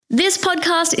This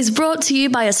podcast is brought to you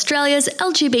by Australia's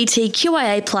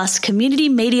LGBTQIA+ community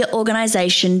media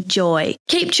organisation, Joy.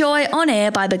 Keep Joy on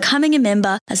air by becoming a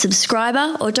member, a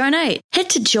subscriber or donate. Head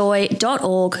to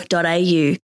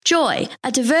joy.org.au. Joy,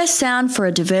 a diverse sound for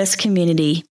a diverse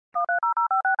community.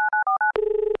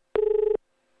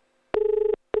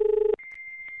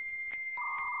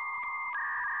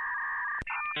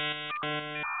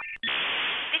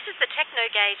 This is the Techno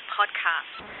Gaze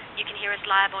podcast. You can hear us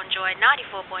live on Joy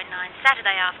 94.9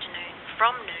 Saturday afternoon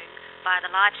from noon via the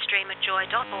live stream at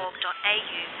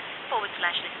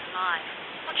joy.org.au/listen live.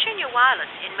 Or tune your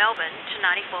wireless in Melbourne to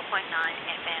 94.9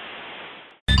 FM.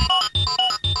 1,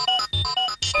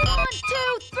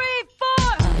 2, 3,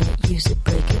 4. Buy it, use it,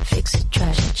 break it, fix it,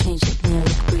 trash it, change it, nail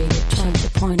it, grade it, change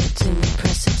it, point it to me,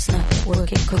 press it, snap it, work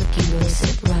it, quick erase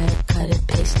it, write it, cut it,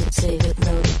 paste it, save it,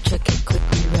 load it, check it,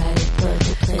 quickly write it, plug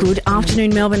it, play it. Good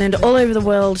afternoon, Melbourne and all over the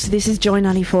world. This is Joy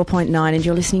 94.9 and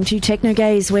you're listening to Techno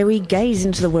Gaze, where we gaze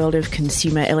into the world of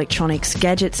consumer electronics,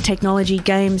 gadgets, technology,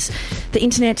 games, the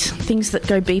internet, things that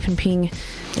go beep and ping,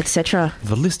 etc.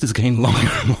 The list is getting longer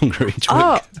and longer each week.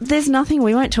 Oh, there's nothing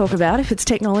we won't talk about if it's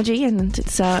technology and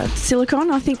it's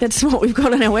silicon. I think that's what we've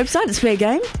got on our website. It's fair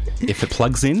game. If it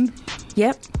plugs in,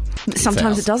 Yep.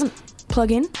 Sometimes it doesn't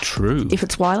plug in. true. If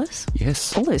it's wireless.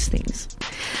 Yes. All those things.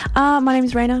 My name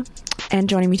is Raina, and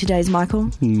joining me today is Michael.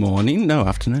 Morning, no,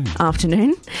 afternoon.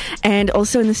 Afternoon. And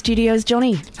also in the studio is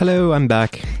Johnny. Hello, I'm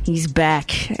back. He's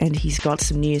back and he's got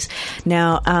some news.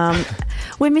 Now,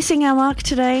 we're missing our Mark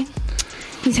today.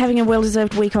 He's having a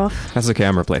well-deserved week off. That's okay,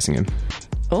 I'm replacing him.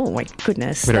 Oh, my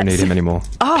goodness. We don't need him anymore.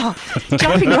 Oh,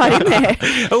 jumping right in there.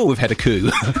 Oh, we've had a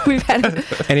coup. We've had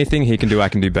Anything he can do, I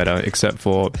can do better, except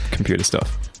for computer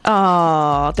stuff.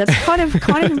 Oh, that's kind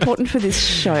of important for this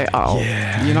show. Oh.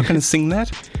 Yeah. You're not going to sing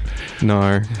that? No,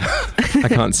 I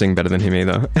can't sing better than him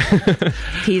either.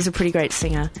 He is a pretty great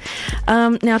singer.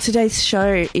 Now, today's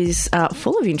show is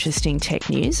full of interesting tech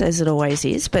news, as it always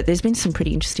is, but there's been some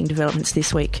pretty interesting developments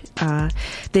this week.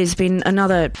 There's been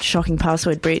another shocking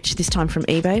password breach, this time from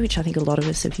eBay, which I think a lot of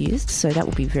us have used, so that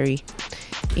will be very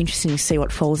interesting to see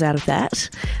what falls out of that.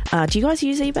 Do you guys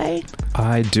use eBay?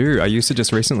 I do. I used it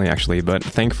just recently, actually, but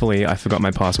thankfully I forgot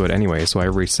my password anyway, so I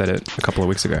reset it a couple of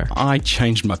weeks ago. I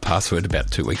changed my password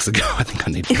about 2 weeks ago. I think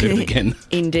I need to do it again.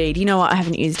 Indeed. You know what? I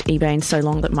haven't used eBay in so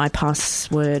long that my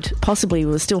password possibly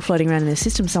was still floating around in the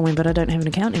system somewhere, but I don't have an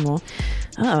account anymore.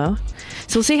 Uh-oh.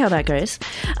 So we'll see how that goes.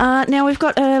 Now, we've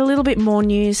got a little bit more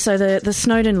news. So the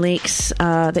Snowden leaks,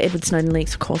 the Edward Snowden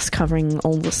leaks, of course, covering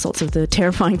all the sorts of the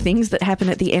terrifying things that happen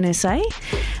at the NSA,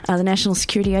 the National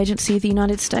Security Agency of the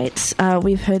United States.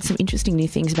 We've heard some interesting new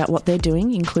things about what they're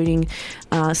doing, including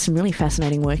some really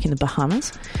fascinating work in the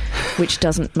Bahamas, which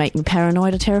doesn't make me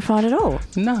paranoid or terrified at all.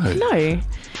 No. No.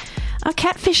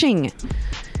 Catfishing.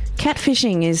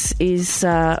 Catfishing is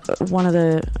one of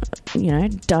the,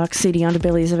 dark, seedy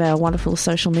underbellies of our wonderful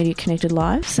social media connected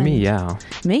lives. And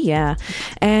Meow.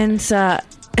 And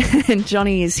and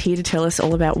Johnny is here to tell us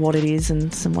all about what it is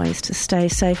and some ways to stay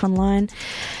safe online.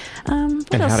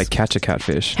 And how to catch a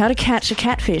catfish. How to catch a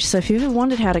catfish. So if you've ever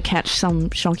wondered how to catch some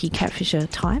shonky catfisher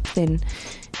type, then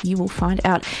you will find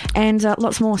out. And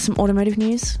lots more, some automotive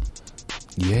news.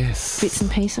 Yes. Bits and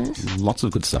pieces. Lots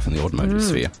of good stuff in the automotive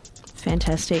sphere.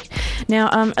 Fantastic.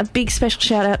 Now, a big special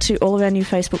shout out to all of our new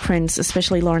Facebook friends,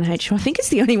 especially Lauren H., who I think is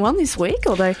the only one this week,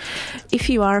 although if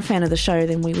you are a fan of the show,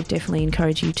 then we would definitely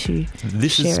encourage you to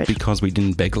This share is it. because we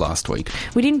didn't beg last week.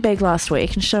 We didn't beg last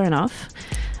week, and sure enough,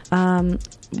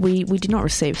 we did not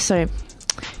receive. So,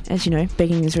 as you know,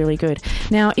 begging is really good.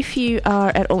 Now, if you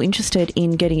are at all interested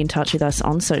in getting in touch with us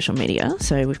on social media,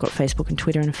 so we've got Facebook and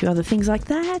Twitter and a few other things like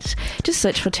that, just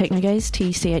search for Technogaze,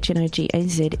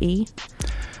 TechnoGaze.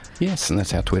 Yes, and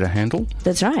that's our Twitter handle.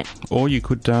 That's right. Or you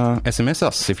could SMS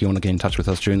us if you want to get in touch with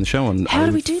us during the show. On How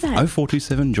do we do that?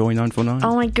 0427 Joy 949.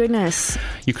 Oh my goodness.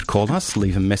 You could call us,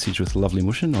 leave a message with Lovely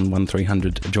Mushin on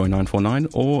 1300 Joy 949,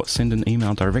 or send an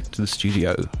email direct to the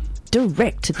studio.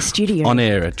 Direct to the studio. On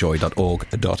air at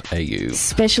joy.org.au.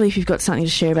 Especially if you've got something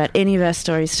to share about any of our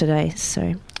stories today.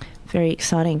 So, very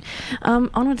exciting.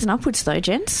 Onwards and upwards though,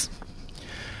 gents.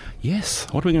 Yes.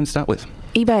 What are we going to start with?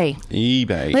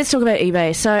 eBay. Let's talk about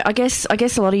eBay. So I guess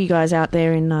a lot of you guys out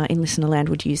there in listener land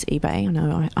would use eBay. I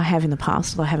know I have in the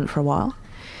past, although I haven't for a while.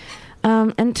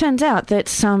 And it turns out that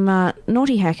some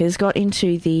naughty hackers got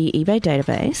into the eBay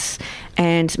database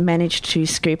and managed to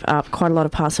scoop up quite a lot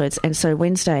of passwords. And so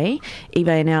Wednesday,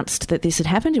 eBay announced that this had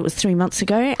happened. It was 3 months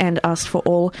ago, and asked for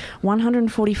all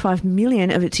 145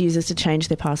 million of its users to change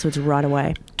their passwords right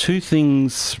away. Two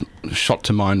things shot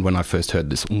to mind when I first heard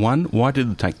this. One, why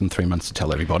did it take them 3 months to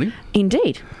tell everybody?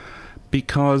 Indeed.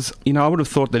 Because, I would have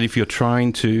thought that if you're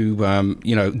trying to,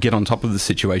 get on top of the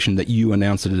situation, that you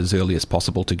announce it as early as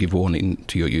possible to give warning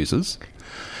to your users.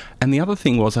 And the other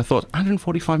thing was, I thought,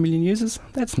 145 million users?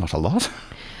 That's not a lot.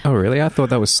 Oh, really? I thought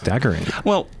that was staggering.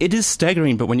 Well, it is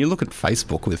staggering, but when you look at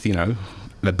Facebook with,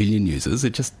 1 billion users,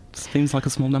 it just seems like a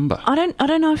small number. I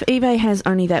don't know if eBay has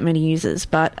only that many users,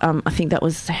 but I think that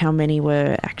was how many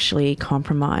were actually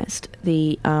compromised.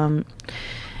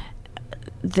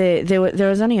 There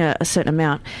was only a certain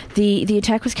amount. The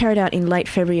attack was carried out in late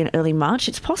February and early March.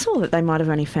 It's possible that they might have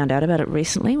only found out about it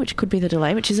recently, which could be the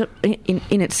delay, which is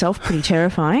in itself pretty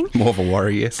terrifying. More of a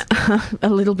worry, yes. A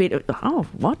little bit. Oh,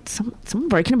 what? Someone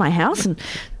broke into my house and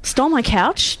stole my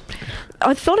couch?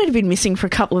 I thought it had been missing for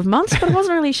a couple of months, but I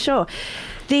wasn't really sure.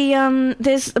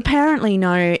 There's apparently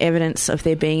no evidence of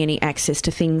there being any access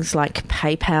to things like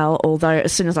PayPal, although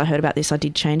as soon as I heard about this, I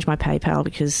did change my PayPal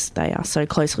because they are so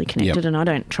closely connected, and I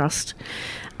don't trust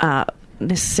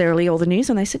necessarily all the news.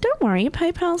 And they said, don't worry, your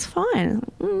PayPal's fine.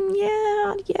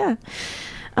 Yeah.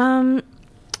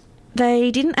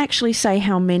 They didn't actually say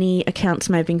how many accounts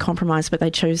may have been compromised, but they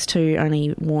chose to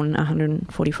only warn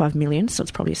 145 million, so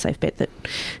it's probably a safe bet that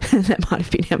that might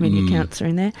have been how many accounts are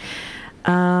in there.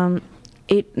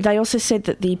 They also said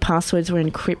that the passwords were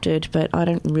encrypted, but I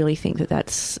don't really think that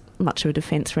that's much of a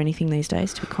defence for anything these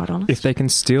days, to be quite honest. If they can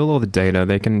steal all the data,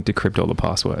 they can decrypt all the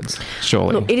passwords,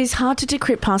 surely. Look, it is hard to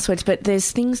decrypt passwords, but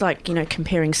there's things like,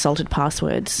 comparing salted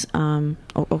passwords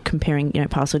or comparing,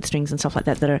 password strings and stuff like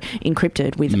that are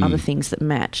encrypted with other things that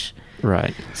match.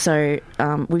 Right. So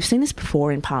we've seen this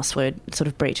before in password sort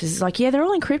of breaches. It's like, they're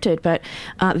all encrypted, but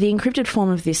the encrypted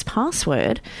form of this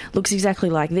password looks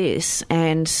exactly like this,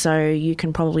 and so you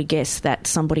can probably guess that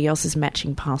somebody else's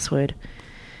matching password,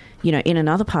 in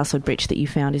another password breach that you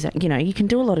found is that, you can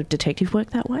do a lot of detective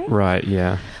work that way. Right,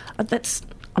 yeah.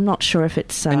 I'm not sure if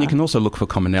it's... And you can also look for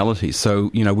commonalities.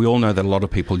 So, we all know that a lot of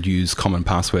people use common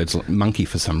passwords. Monkey,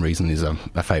 for some reason, is a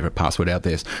favourite password out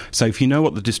there. So if you know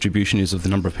what the distribution is of the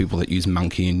number of people that use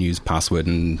Monkey and use password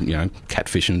and,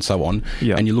 catfish and so on,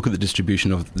 and you look at the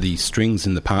distribution of the strings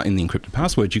in the encrypted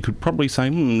password, you could probably say,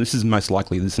 this is most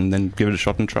likely this, and then give it a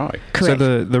shot and try. Correct.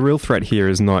 So the real threat here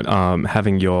is not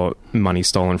having your money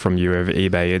stolen from you over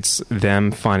eBay. It's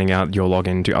them finding out your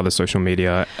login to other social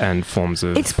media and forms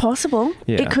of... It's possible.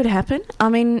 Yeah. It could happen. I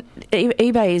mean,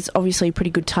 eBay is obviously a pretty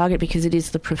good target because it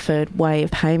is the preferred way of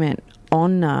payment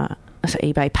on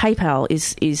eBay. PayPal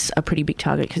is a pretty big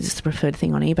target because it's the preferred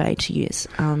thing on eBay to use.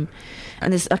 And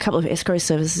there's a couple of escrow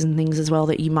services and things as well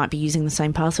that you might be using the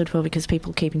same password for because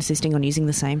people keep insisting on using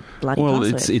the same bloody password.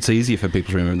 Well, it's easier for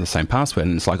people to remember the same password,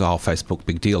 and it's like, Facebook,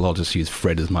 big deal, I'll just use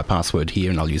Fred as my password here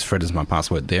and I'll use Fred as my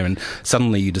password there, and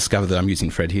suddenly you discover that I'm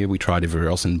using Fred here, we tried everywhere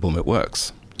else, and boom, it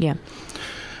works. Yeah.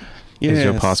 Yes. Is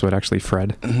your password actually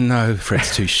Fred? No,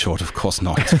 Fred's too short, of course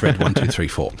not. It's Fred 1 2 3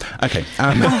 4. Okay.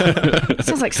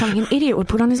 Sounds like something an idiot would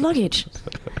put on his luggage.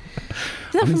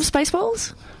 Is that from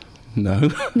Spaceballs? No.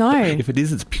 If it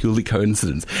is, it's purely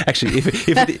coincidence. Actually,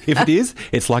 if it is,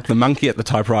 it's like the monkey at the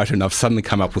typewriter, and I've suddenly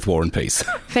come up with War and Peace.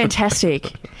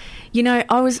 Fantastic.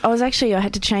 I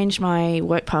had to change my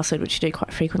work password, which I do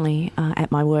quite frequently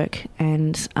at my work,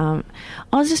 and I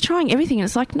was just trying everything, and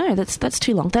it's like, no, that's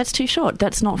too long, that's too short,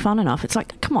 that's not fun enough. It's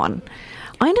like, come on.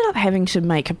 I ended up having to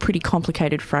make a pretty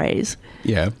complicated phrase.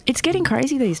 Yeah. It's getting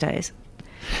crazy these days.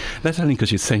 That's only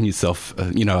because you're setting yourself,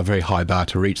 a very high bar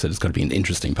to reach, that it's got to be an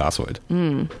interesting password.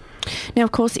 Now,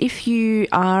 of course, if you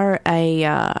are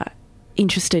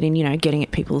interested in, getting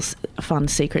at people's fun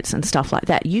secrets and stuff like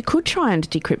that, you could try and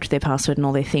decrypt their password and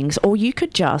all their things, or you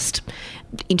could just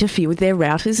interfere with their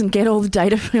routers and get all the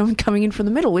data coming in from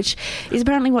the middle, which is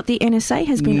apparently what the NSA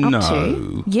has been up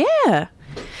to. Yeah.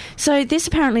 So this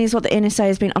apparently is what the NSA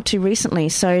has been up to recently.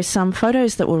 So some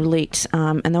photos that were leaked,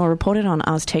 and they were reported on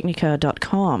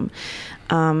ArsTechnica.com,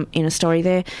 in a story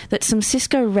there, that some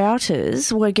Cisco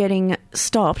routers were getting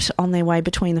stopped on their way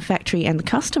between the factory and the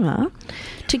customer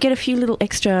to get a few little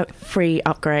extra free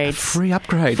upgrades. Free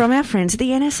upgrade? From our friends at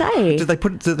the NSA. Did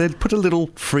they put a little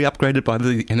free upgraded by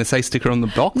the NSA sticker on the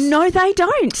box? No, they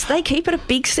don't. They keep it a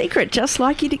big secret, just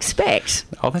like you'd expect.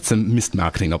 Oh, that's a missed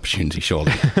marketing opportunity,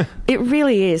 surely. It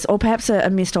really is, or perhaps a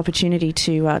missed opportunity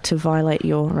to violate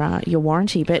your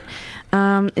warranty. But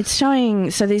it's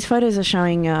showing. So these photos are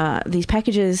showing these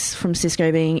packages from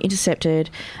Cisco being intercepted.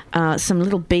 Some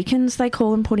little beacons, they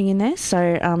call them, putting in there.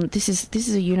 So this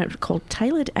is a unit called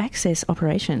Tailored Access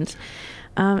Operations,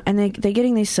 and they're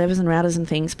getting these servers and routers and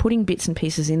things, putting bits and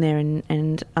pieces in there,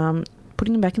 and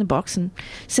putting them back in the box and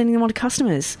sending them on to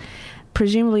customers,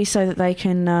 presumably so that they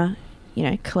can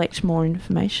collect more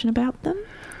information about them.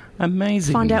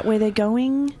 Amazing. Find out where they're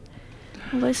going.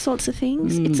 all those sorts of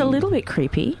things. It's a little bit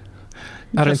creepy.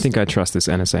 I don't think I trust this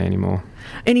NSA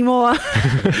anymore.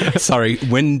 Sorry,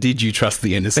 when did you trust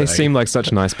the NSA? They seem like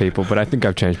such nice people, but I think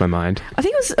I've changed my mind. I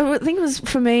think it was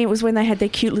for me. It was when they had their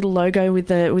cute little logo with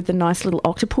the nice little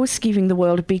octopus giving the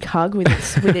world a big hug with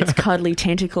its cuddly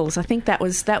tentacles. I think that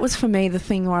was for me the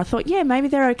thing where I thought, yeah, maybe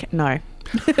they're okay. No,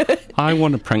 I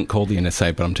want to prank call the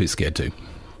NSA, but I'm too scared to.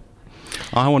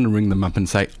 I want to ring them up and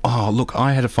say, oh, look,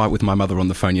 I had a fight with my mother on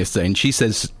the phone yesterday, and she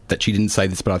says that she didn't say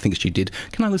this, but I think she did.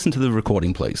 Can I listen to the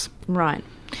recording, please? Right.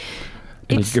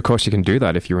 And of course, you can do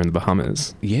that if you're in the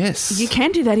Bahamas. Yes. You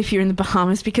can do that if you're in the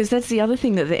Bahamas, because that's the other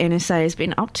thing that the NSA has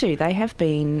been up to. They have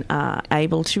been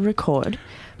able to record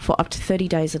for up to 30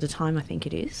 days at a time, I think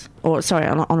it is. Or, sorry,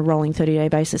 on a rolling 30-day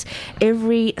basis.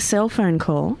 Every cell phone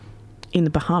call in the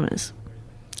Bahamas.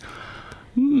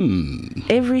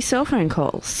 Every cell phone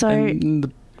call. So and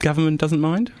the government doesn't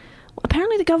mind?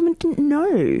 Apparently the government didn't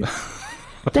know.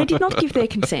 They did not give their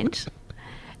consent.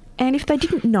 And if they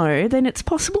didn't know, then it's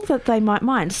possible that they might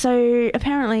mind. So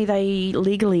apparently they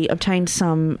legally obtained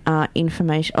some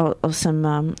information or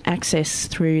some access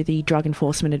through the Drug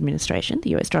Enforcement Administration.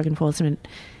 The US Drug Enforcement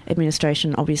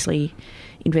Administration obviously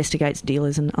investigates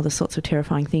dealers and other sorts of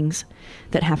terrifying things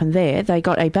that happen there. They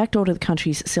got a backdoor to the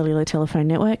country's cellular telephone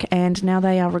network, and now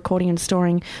they are recording and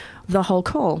storing the whole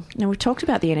call. Now, we've talked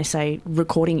about the NSA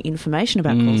recording information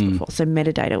about calls before, so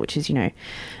metadata, which is,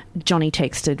 Johnny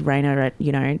texted Raina at,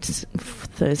 it's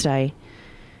Thursday,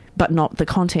 but not the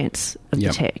contents of the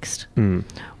text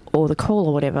or the call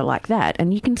or whatever like that.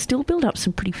 And you can still build up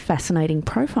some pretty fascinating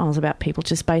profiles about people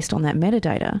just based on that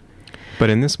metadata. But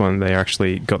in this one, they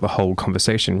actually got the whole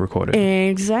conversation recorded.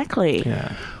 Exactly.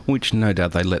 Yeah. Which no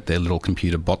doubt they let their little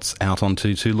computer bots out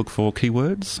onto to look for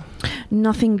keywords.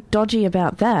 Nothing dodgy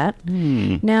about that.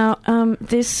 Now,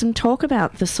 there's some talk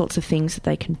about the sorts of things that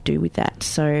they can do with that.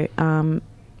 So I'm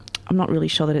not really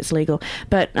sure that it's legal.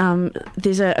 But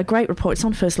there's a great report. It's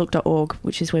on firstlook.org,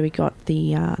 which is where we got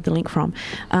the link from.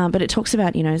 But it talks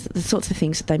about, the sorts of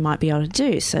things that they might be able to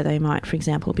do. So they might, for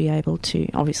example, be able to,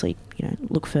 obviously,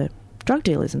 look for drug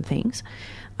dealers and things,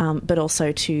 but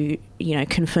also to,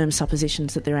 confirm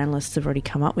suppositions that their analysts have already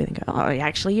come up with and go, oh,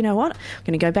 actually, you know what? I'm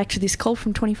going to go back to this call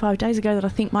from 25 days ago that I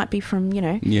think might be from,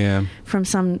 from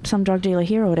some drug dealer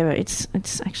here or whatever. It's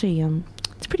actually,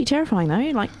 it's pretty terrifying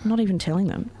though, like not even telling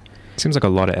them. Seems like a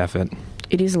lot of effort.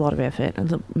 It is a lot of effort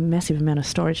and a massive amount of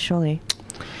storage, surely.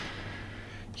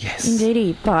 Yes.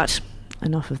 Indeedy, but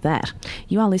enough of that.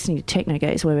 You are listening to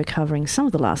Technogaze, where we're covering some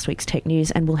of the last week's tech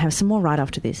news, and we'll have some more right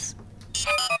after this.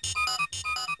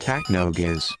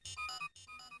 Technogaze.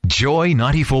 Joy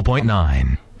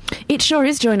 94.9. It sure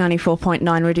is Joy 94.9,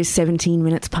 where it is 17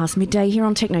 minutes past midday here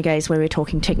on Technogaze, where we're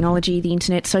talking technology, the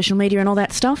internet, social media and all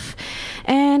that stuff.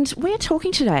 And we're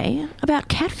talking today about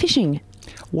catfishing.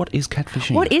 What is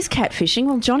catfishing? What is catfishing?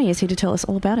 Well, Johnny is here to tell us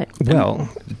all about it. Well,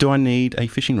 do I need a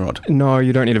fishing rod? No,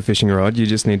 you don't need a fishing rod. You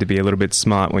just need to be a little bit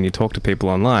smart when you talk to people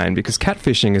online, because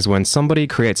catfishing is when somebody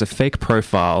creates a fake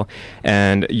profile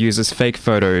and uses fake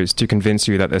photos to convince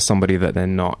you that they're somebody that they're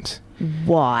not.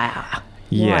 Wow.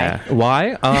 Yeah.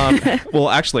 Why? Well,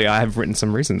 actually, I have written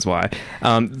some reasons why.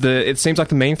 It seems like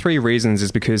the main three reasons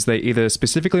is because they either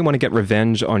specifically want to get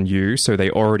revenge on you, so they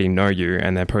already know you,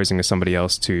 and they're posing as somebody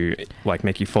else to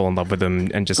make you fall in love with them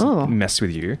and just mess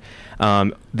with you.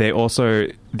 They also,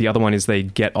 the other one is they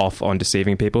get off on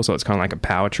deceiving people, so it's kind of like a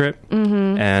power trip.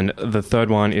 Mm-hmm. And the third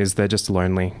one is they're just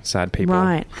lonely, sad people.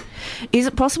 Right. Is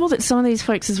it possible that some of these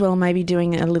folks as well may be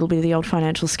doing a little bit of the old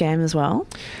financial scam as well?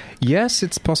 Yes,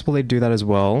 it's possible they do that as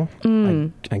well.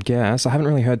 I guess. I haven't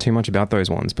really heard too much about those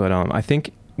ones, but I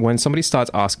think when somebody starts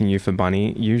asking you for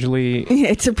money, usually...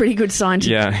 it's a pretty good sign.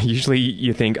 Usually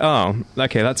you think, oh,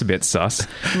 okay, that's a bit sus.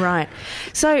 Right.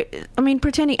 So, I mean,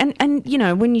 pretending... And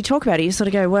when you talk about it, you sort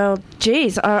of go, well,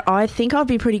 geez, I think I'd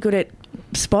be pretty good at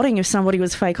spotting if somebody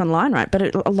was fake online, right?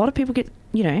 But a lot of people get,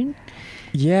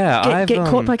 Yeah, get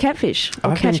caught by catfish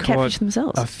or catfish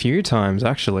themselves. A few times,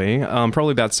 actually.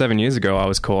 Probably about 7 years ago, I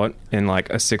was caught in a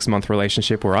 6-month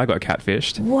relationship where I got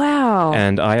catfished. Wow.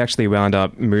 And I actually wound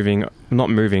up not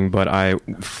moving, but I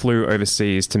flew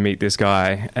overseas to meet this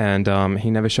guy, and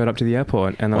he never showed up to the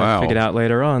airport. And then I figured out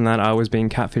later on that I was being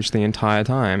catfished the entire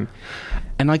time.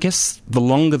 And I guess the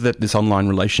longer that this online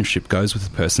relationship goes with the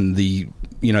person, the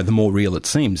the more real it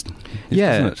seems.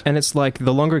 Yeah, isn't it? and it's like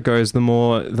the longer it goes, the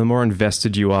more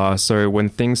invested you are. So when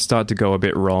things start to go a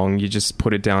bit wrong, you just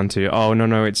put it down to, oh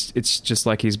no, it's just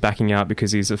like he's backing out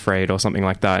because he's afraid or something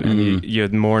like that, and you're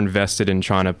more invested in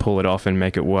trying to pull it off and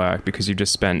make it work because you've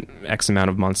just spent X amount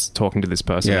of months talking to this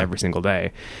person every single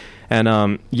day.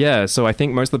 And so I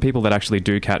think most of the people that actually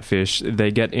do catfish, they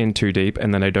get in too deep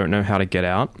and then they don't know how to get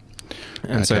out.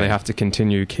 And so they have to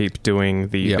keep doing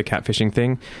the catfishing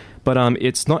thing. But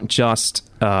it's not just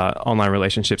online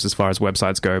relationships as far as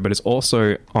websites go, but it's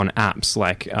also on apps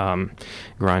like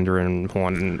Grindr and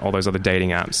Horn and all those other dating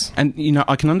apps. And,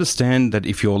 I can understand that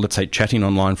if you're, let's say, chatting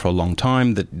online for a long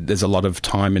time, that there's a lot of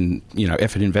time and,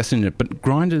 effort invested in it. But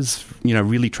Grindr's,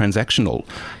 really transactional.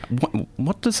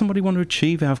 What does somebody want to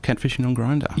achieve out of catfishing on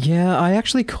Grindr? Yeah, I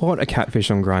actually caught a catfish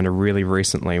on Grindr really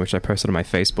recently, which I posted on my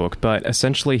Facebook. But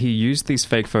essentially, he used these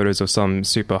fake photos of some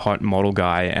super hot model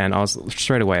guy, and I was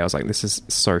like, this is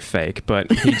so fake.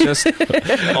 But he just,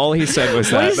 all he said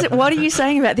was that. What are you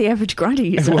saying about the average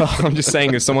Grindr user? Well, I'm just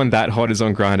saying if someone that hot is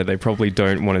on Grindr, they probably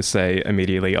don't want to say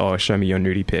immediately, oh, show me your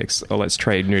nudie pics, or let's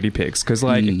trade nudie pics. Because,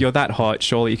 if you're that hot,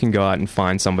 surely you can go out and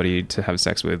find somebody to have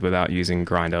sex with without using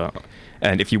Grindr.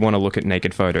 And if you want to look at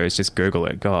naked photos, just Google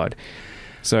it. God.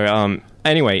 So,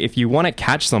 anyway, if you want to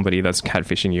catch somebody that's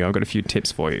catfishing you, I've got a few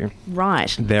tips for you.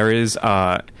 Right. There is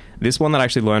this one that I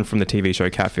actually learned from the TV show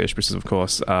Catfish, which is, of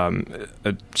course,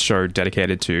 a show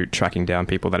dedicated to tracking down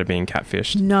people that are being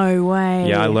catfished. No way.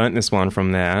 Yeah, I learned this one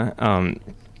from there.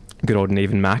 Good old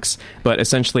Neve and Max. But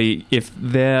essentially, if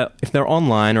they're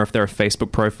online or if they're a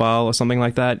Facebook profile or something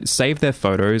like that, save their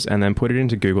photos and then put it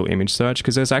into Google image search,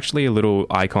 because there's actually a little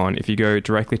icon. If you go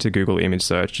directly to Google image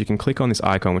search, you can click on this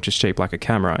icon, which is shaped like a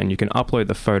camera, and you can upload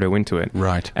the photo into it.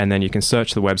 Right. And then you can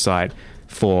search the website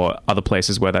for other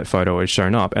places where that photo is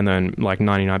shown up, and then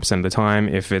 99% of the time,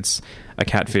 if it's a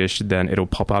catfish, then it'll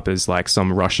pop up as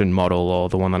some Russian model, or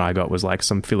the one that I got was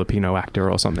some Filipino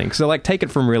actor or something. So take it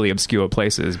from really obscure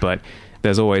places, but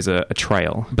there's always a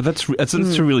trail. But that's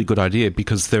a really good idea,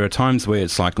 because there are times where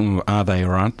it's like, are they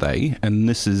or aren't they? And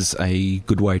this is a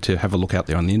good way to have a look out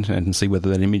there on the internet and see whether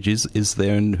that image is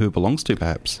there and who it belongs to,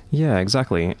 perhaps. Yeah,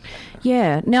 exactly.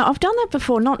 Yeah. Now, I've done that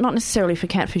before, not necessarily for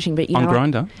catfishing, but on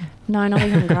Grindr? No, not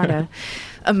even on Grindr.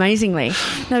 Amazingly.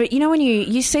 No, but when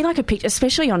you see a picture,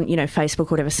 especially on, Facebook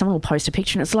or whatever, someone will post a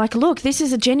picture and it's like, look, this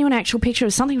is a genuine actual picture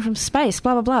of something from space,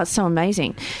 blah, blah, blah. It's so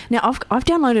amazing. Now, I've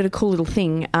downloaded a cool little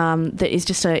thing that is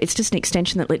just an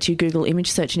extension that lets you Google image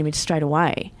search an image straight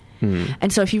away.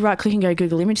 And so if you right-click and go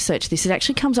Google image search this, it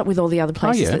actually comes up with all the other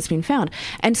places that's been found.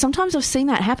 And sometimes I've seen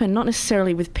that happen, not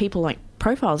necessarily with people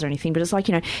profiles or anything, but it's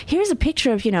here's a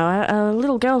picture of a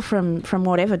little girl from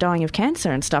whatever dying of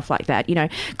cancer and stuff like that.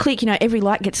 Click, every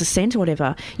like gets a cent or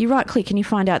whatever. You right click and you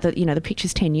find out that the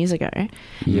picture's 10 years ago,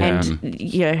 and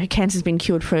her cancer's been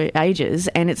cured for ages,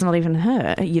 and it's not even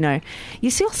her. You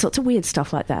see all sorts of weird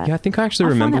stuff like that. Yeah, I think I actually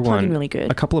remember find that one really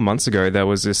good. A couple of months ago. There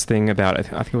was this thing about, I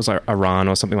think it was Iran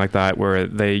or something like that, where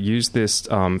they used this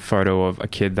photo of a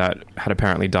kid that had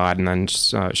apparently died, and then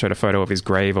showed a photo of his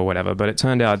grave or whatever. But it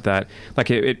turned out that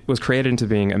it was created into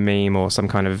being a meme or some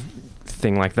kind of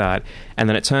thing like that, and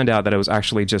then it turned out that it was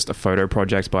actually just a photo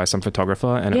project by some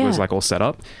photographer, and it was all set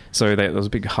up. So there was a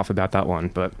big huff about that one.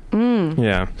 But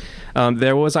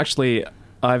there was actually,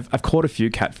 I've caught a few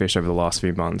catfish over the last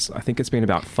few months. I think it's been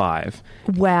about 5.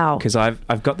 Wow. Because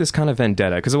I've got this kind of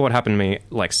vendetta because of what happened to me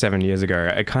 7 years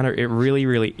ago. It really,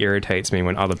 really irritates me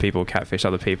when other people catfish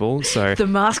other people. So the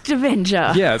Masked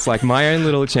Avenger. Yeah, it's like my own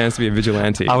little chance to be a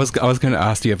vigilante. I was going to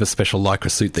ask, do you have a special lycra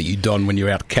suit that you don when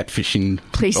you're out catfishing?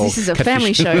 Please, this is a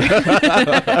family show.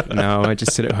 No, I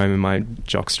just sit at home in my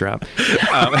jockstrap.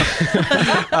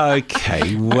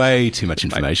 Okay, way too much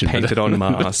information. Painted on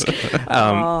mask.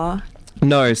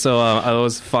 No, so there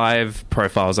was 5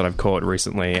 profiles that I've caught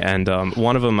recently, and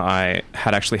one of them I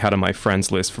had actually had on my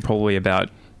friends list for probably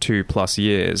about 2+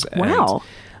 years. Wow.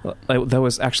 And there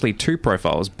was actually 2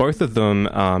 profiles. Both of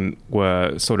them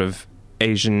were sort of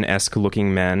Asian-esque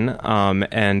looking men,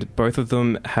 and both of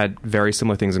them had very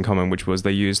similar things in common, which was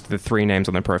they used the 3 names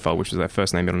on their profile, which was their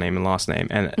first name, middle name, and last name,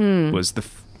 and it was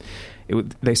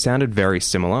they sounded very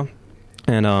similar.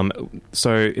 And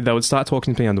so they would start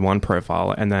talking to me on the one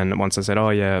profile, and then once I said, oh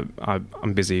yeah,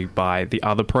 I'm busy, the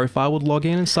other profile would log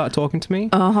in and start talking to me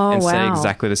and say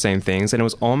exactly the same things. And it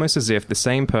was almost as if the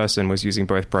same person was using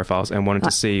both profiles and wanted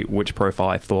to see which profile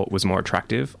I thought was more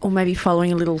attractive. Or maybe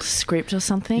following a little script or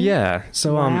something. Yeah.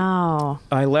 So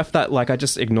I left that, I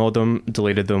just ignored them,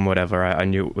 deleted them, whatever. I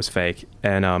knew it was fake.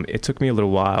 And it took me a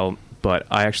little while, but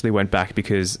I actually went back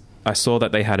because I saw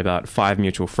that they had about 5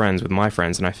 mutual friends with my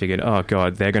friends, and I figured, oh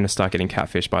God, they're going to start getting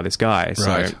catfished by this guy.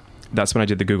 Right. So that's when I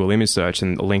did the Google image search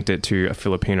and linked it to a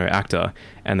Filipino actor,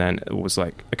 and then it was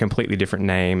like a completely different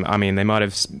name. I mean, they might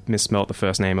have misspelt the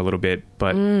first name a little bit,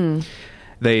 but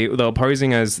they were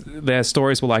posing as, their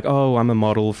stories were like, oh, I'm a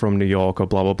model from New York or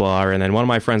blah, blah, blah. And then one of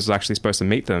my friends was actually supposed to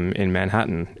meet them in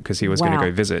Manhattan because he was going to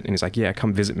go visit. And he's like, yeah,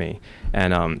 come visit me.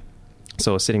 And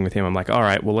so I was sitting with him. I'm like, all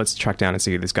right, well, let's track down and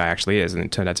see who this guy actually is. And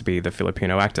it turned out to be the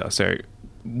Filipino actor. So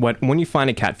when you find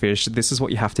a catfish, this is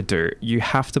what you have to do. You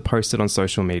have to post it on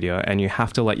social media and you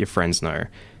have to let your friends know.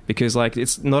 Because, like,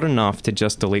 it's not enough to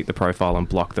just delete the profile and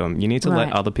block them. You need to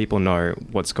let other people know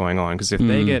what's going on. Because if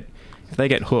they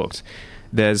get hooked,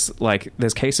 there's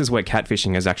cases where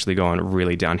catfishing has actually gone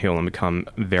really downhill and become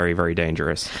very, very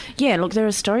dangerous. Yeah, look, there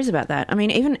are stories about that. I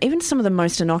mean, even some of the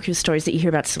most innocuous stories that you hear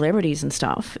about celebrities and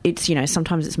stuff, it's, you know,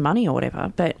 sometimes it's money or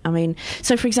whatever. But, I mean,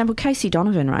 so, for example, Casey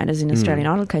Donovan, right, as in Australian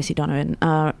Idol, Casey Donovan,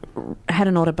 had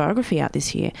an autobiography out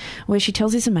this year where she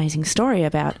tells this amazing story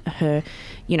about her,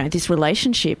 you know, this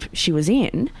relationship she was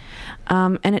in.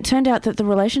 And it turned out that the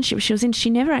relationship she was in, she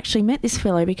never actually met this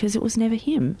fellow because it was never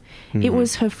him. Mm-hmm. It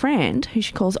was her friend, who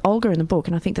she calls Olga in the book,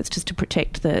 and I think that's just to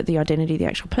protect the identity of the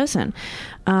actual person,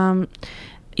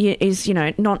 is, you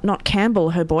know, not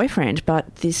Campbell, her boyfriend,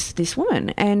 but this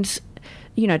woman, and,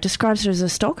 you know, describes her as a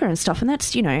stalker and stuff, and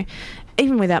that's, you know,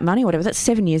 even without money or whatever, that's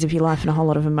 7 years of your life and a whole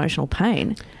lot of emotional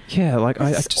pain. Yeah, like,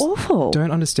 I just awful.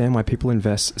 Don't understand why people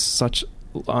invest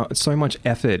so much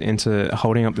effort into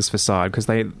holding up this facade, because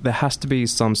there has to be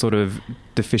some sort of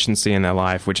deficiency in their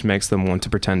life which makes them want to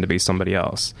pretend to be somebody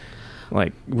else.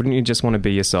 Like, wouldn't you just want to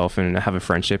be yourself and have a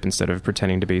friendship instead of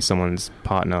pretending to be someone's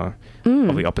partner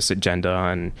of the opposite gender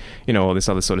and, you know, all this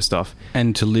other sort of stuff?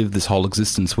 And to live this whole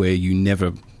existence where you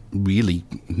never really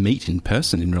meet in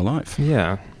person in real life.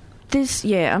 Yeah.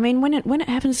 I mean, when it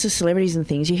happens to celebrities and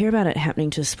things, you hear about it happening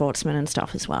to sportsmen and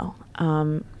stuff as well.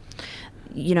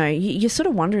 You know, you sort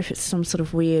of wonder if it's some sort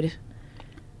of weird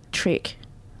trick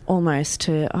almost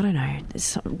to, I don't know, there's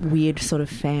some weird sort of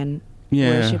fan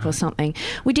worship or something.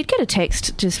 We did get a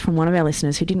text just from one of our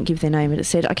listeners who didn't give their name, but it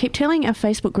said, I keep telling our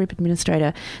Facebook group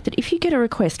administrator that if you get a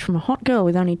request from a hot girl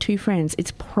with only 2 friends,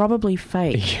 it's probably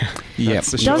fake. Yeah.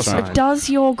 Does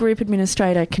your group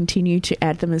administrator continue to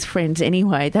add them as friends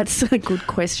anyway? That's a good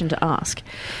question to ask.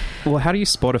 Well, how do you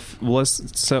spot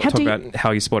let's talk about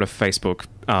how you spot a Facebook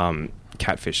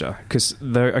catfisher, because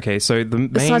so the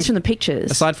main, aside from the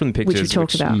pictures which we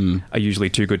talked about are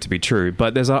usually too good to be true,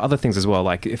 but there's other things as well.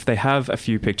 Like, if they have a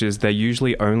few pictures, they're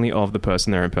usually only of the person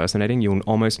they're impersonating. You'll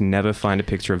almost never find a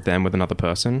picture of them with another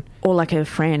person, or like a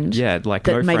friend, like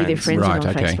that no maybe friends. They're friends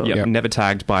on Facebook. Yep. Never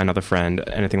tagged by another friend,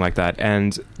 anything like that.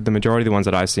 And the majority of the ones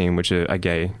that I've seen which are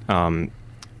gay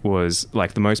was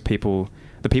like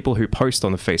the people who post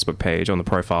on the Facebook page, on the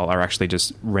profile, are actually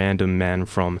just random men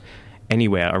from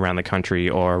anywhere around the country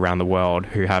or around the world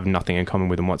who have nothing in common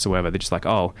with them whatsoever. They're just like,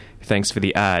 oh, thanks for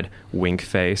the ad, wink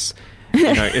face.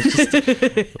 You know, it's just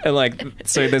and like,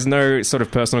 so there's no sort of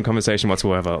personal conversation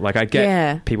whatsoever. Like, I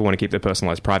get people want to keep their personal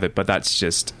lives private, but that's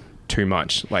just too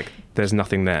much. Like, there's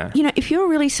nothing there. You know, if you're a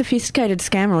really sophisticated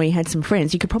scammer or you had some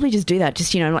friends, you could probably just do that.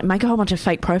 Just, you know, like, make a whole bunch of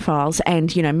fake profiles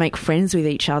and, you know, make friends with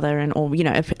each other, and, or, you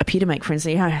know, appear to make friends.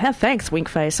 And, you know, thanks, wink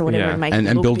face or whatever.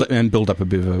 And build up a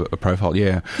bit of a profile.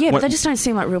 Yeah, but they just don't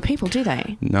seem like real people, do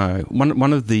they? No.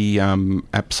 One of the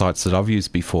app sites that I've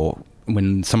used before,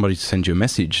 when somebody sends you a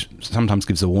message, sometimes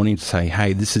gives a warning to say,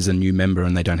 hey, this is a new member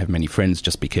and they don't have many friends,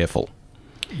 just be careful.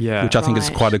 Yeah, which I think is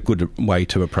quite a good way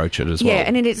to approach it as well. Yeah,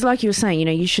 and it's like you were saying, you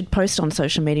know, you should post on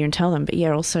social media and tell them. But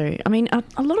yeah, also, I mean,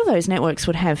 a lot of those networks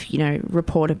would have, you know,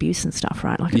 report abuse and stuff,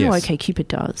 right? Like I know OkCupid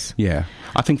does. Yeah,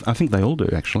 I think they all do,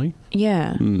 actually.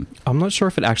 Yeah. I'm not sure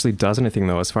if it actually does anything,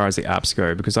 though, as far as the apps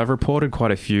go, because I've reported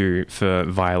quite a few for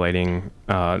violating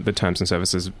the terms and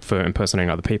services for impersonating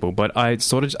other people, but I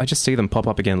just see them pop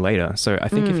up again later. So I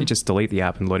think if you just delete the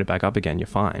app and load it back up again, you're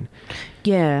fine.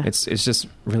 Yeah. It's just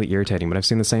really irritating, but I've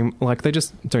seen the same, like, they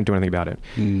just don't do anything about it.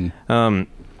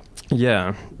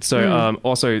 Yeah. So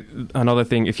also, another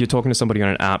thing, if you're talking to somebody on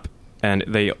an app and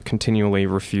they continually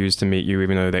refuse to meet you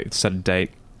even though they set a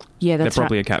date, they're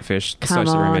probably a catfish. Search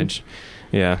their image.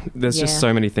 Yeah. There's just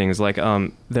so many things. Like,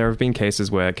 there have been cases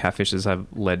where catfishes have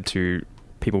led to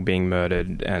people being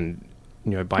murdered and,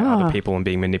 you know, by other people and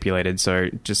being manipulated. So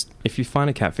just, if you find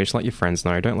a catfish, let your friends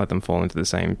know. Don't let them fall into the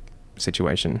same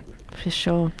situation. For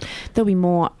sure. There'll be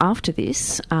more after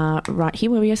this, right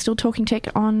here where we are still talking tech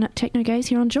on Techno Gaze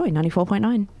here on Joy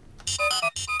 94.9.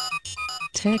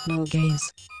 Techno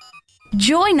Gaze.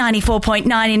 Joy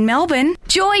 94.9 in Melbourne.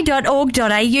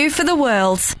 Joy.org.au for the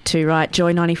world. To right,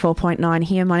 Joy 94.9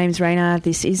 here. My name's Raina.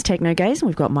 This is Techno Gaze, and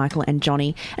we've got Michael and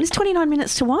Johnny. And it's 29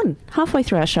 minutes to 1, halfway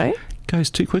through our show. goes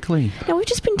too quickly. Now, we've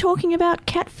just been talking about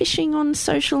catfishing on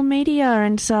social media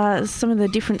and some of the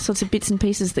different sorts of bits and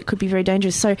pieces that could be very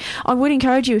dangerous. So I would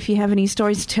encourage you, if you have any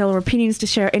stories to tell or opinions to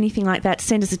share, anything like that,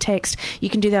 send us a text. You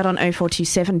can do that on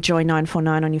 0427 Joy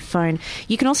 949 on your phone.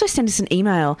 You can also send us an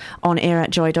email on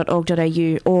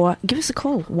air@joy.org.au or give us a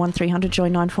call, 1300 Joy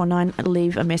 949.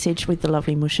 Leave a message with the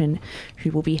lovely Mushin,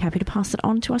 who will be happy to pass it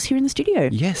on to us here in the studio.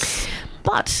 Yes.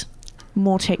 But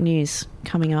more tech news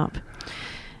coming up.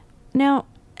 Now,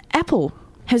 Apple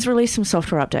has released some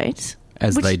software updates.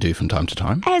 As they do from time to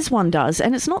time. As one does.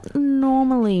 And it's not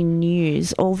normally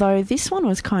news, although this one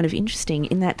was kind of interesting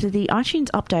in that the iTunes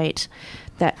update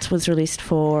that was released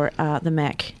for the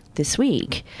Mac this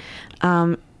week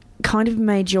kind of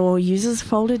made your users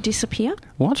folder disappear.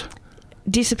 What?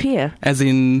 Disappear. As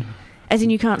in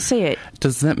you can't see it.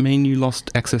 Does that mean you lost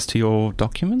access to your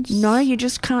documents? No, you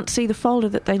just can't see the folder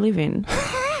that they live in.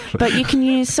 But you can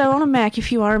use, so on a Mac,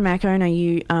 if you are a Mac owner,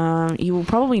 you will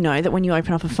probably know that when you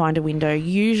open up a Finder window,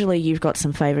 usually you've got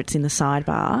some favourites in the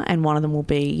sidebar, and one of them will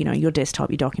be, your desktop,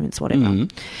 your documents, whatever.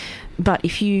 Mm. But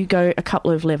if you go a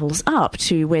couple of levels up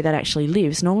to where that actually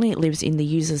lives, normally it lives in the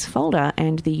users folder,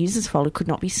 and the users folder could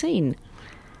not be seen.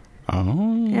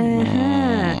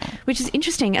 Oh. Which is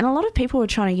interesting, and a lot of people were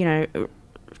trying to,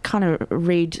 kind of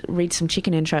read some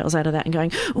chicken entrails out of that and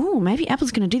going, oh, maybe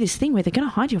Apple's going to do this thing where they're going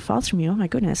to hide your files from you. Oh my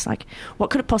goodness, like,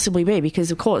 what could it possibly be? Because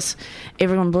of course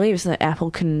everyone believes that Apple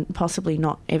can possibly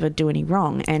not ever do any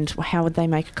wrong, and how would they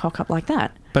make a cock up like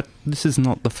that? But this is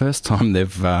not the first time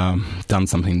they've done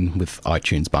something with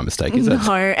iTunes by mistake, is it?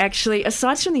 No, actually,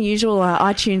 aside from the usual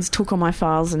iTunes took all my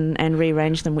files and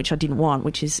rearranged them, which I didn't want,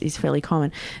 which is fairly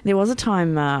common. There was a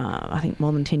time, I think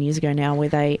more than 10 years ago now, where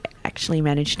they actually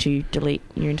managed to delete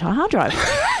your entire hard drive.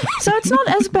 So it's not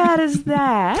as bad as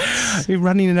that. You're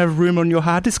running in a room on your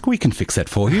hard disk. We can fix that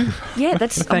for you. Yeah,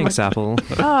 that's... Thanks, Apple.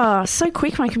 Oh, so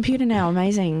quick, my computer now.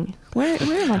 Amazing. Where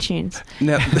are my tunes?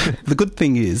 Now, the good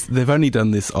thing is they've only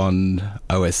done this on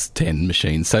OS 10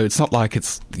 machines, so it's not like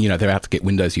it's, they're out to get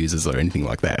Windows users or anything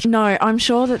like that. No, I'm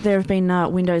sure that there have been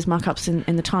Windows muck-ups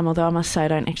in the time, although I must say I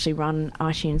don't actually run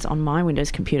iTunes on my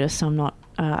Windows computer, so I'm not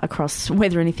across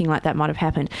whether anything like that might have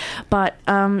happened. But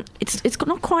it's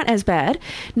not quite as bad.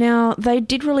 Now, they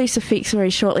did release a fix very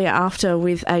shortly after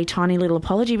with a tiny little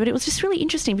apology, but it was just really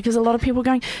interesting because a lot of people were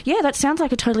going, yeah, that sounds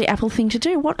like a totally Apple thing to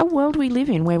do. What a world we live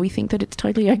in where we think that it's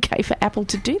totally okay for Apple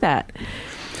to do that.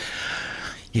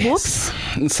 Yes.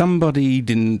 Whoops. Somebody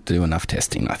didn't do enough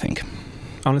testing, I think.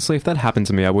 Honestly, if that happened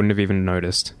to me, I wouldn't have even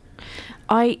noticed.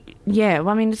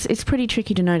 It's pretty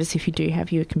tricky to notice if you do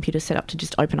have your computer set up to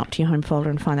just open up to your home folder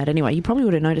and find that anyway. You probably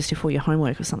would have noticed if all your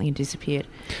homework or something had disappeared.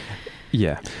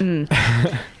 Yeah.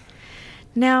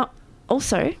 Now,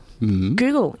 also,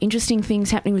 Google. Interesting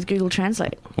things happening with Google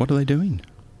Translate. What are they doing?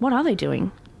 What are they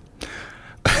doing?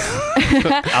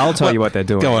 I'll tell you what they're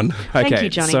doing. Go on. Okay, Thank you,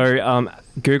 Johnny. So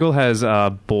Google has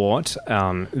bought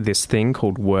this thing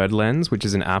called WordLens, which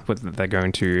is an app that they're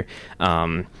going to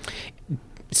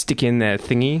stick in their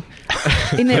thingy.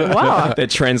 In their what? Their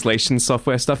translation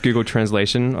software stuff, Google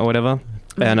Translation or whatever.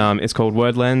 And it's called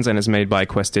WordLens, and it's made by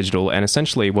Quest Digital. And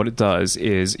essentially what it does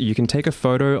is you can take a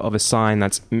photo of a sign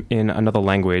that's in another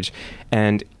language,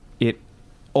 and it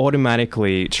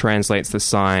automatically translates the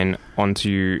sign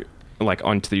onto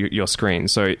your screen.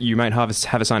 So you might have a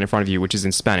sign in front of you which is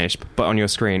in Spanish, but on your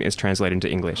screen is translated into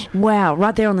English. Wow,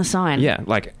 right there on the sign. Yeah,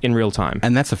 like in real time.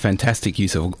 And that's a fantastic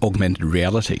use of augmented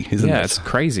reality, isn't it? Yeah, it's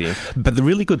crazy. But the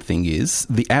really good thing is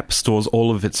the app stores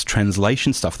all of its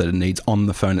translation stuff that it needs on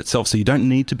the phone itself, so you don't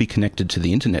need to be connected to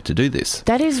the internet to do this.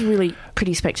 That is really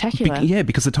pretty spectacular.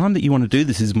 Because the time that you want to do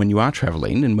this is when you are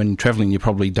travelling, and when you're travelling you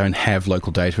probably don't have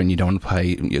local data and you don't want to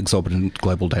pay exorbitant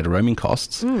global data roaming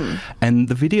costs. And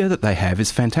the video that they have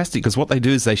is fantastic because what they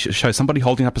do is they show somebody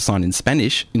holding up a sign in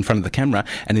Spanish in front of the camera,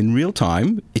 and in real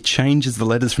time it changes the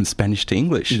letters from Spanish to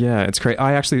English. Yeah, it's great.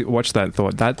 I actually watched that and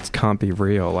thought, that can't be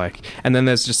real. And then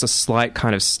there's just a slight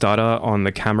kind of stutter on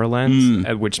the camera lens,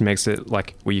 which makes it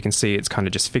where you can see it's kind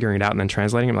of just figuring it out and then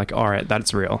translating. I'm like, all right,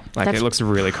 that's real. It looks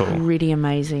really cool. Pretty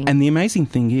amazing. And the amazing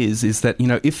thing is that,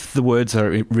 if the words are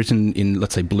written in,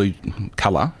 let's say, blue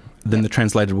colour, then the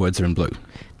translated words are in blue.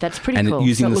 That's pretty cool. And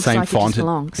using the same font. It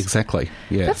belongs. Exactly.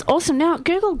 Yeah. That's awesome. Now,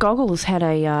 Google Goggles had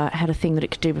a thing that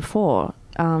it could do before,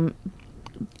 but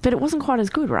it wasn't quite as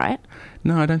good, right?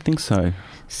 No, I don't think so.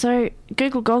 So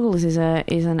Google Goggles is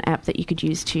an app that you could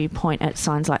use to point at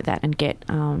signs like that and get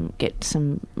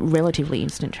some relatively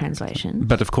instant translation.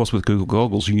 But of course, with Google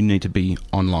Goggles, you need to be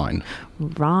online.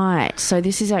 Right. So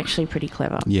this is actually pretty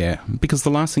clever. Yeah, because the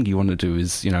last thing you want to do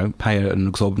is pay an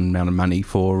exorbitant amount of money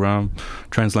for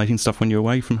translating stuff when you're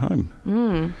away from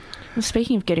home. Well,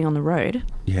 speaking of getting on the road,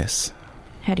 Yes.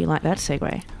 how do you like that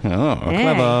segue? Oh,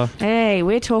 Clever. Hey,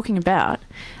 we're talking about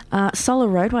solar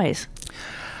roadways.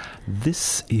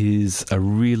 this is a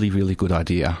really, really good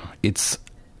idea. It's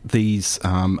these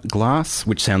glass,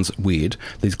 which sounds weird,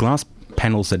 these glass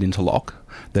panels that interlock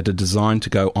that are designed to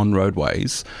go on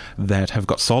roadways that have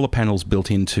got solar panels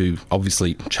built in to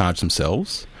obviously charge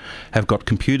themselves, have got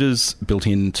computers built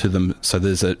into them so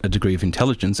there's a degree of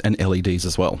intelligence, and LEDs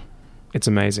as well. It's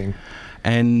amazing.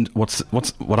 And what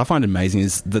I find amazing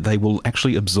is that they will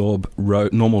actually absorb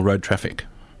normal road traffic.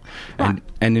 And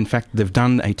in fact, they've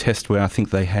done a test where I think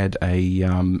they had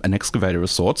an excavator of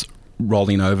sorts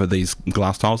rolling over these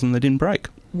glass tiles and they didn't break.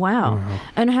 Wow.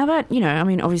 And how about,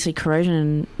 obviously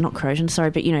not corrosion,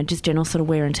 sorry, but, just general sort of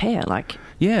wear and tear, like...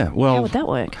 Yeah, well... How would that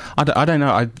work? I don't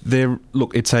know.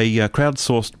 Look, it's a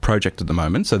crowdsourced project at the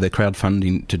moment, so they're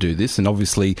crowdfunding to do this, and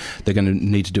obviously they're going to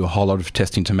need to do a whole lot of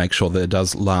testing to make sure that it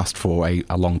does last for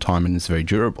a long time and is very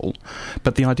durable.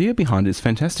 But the idea behind it is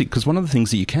fantastic, because one of the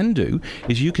things that you can do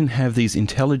is you can have these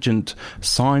intelligent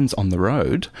signs on the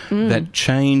road that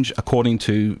change according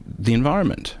to the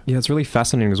environment. Yeah, it's really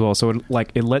fascinating as well. So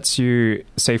it lets you,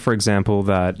 say for example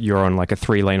that you're on like a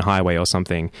 3-lane highway or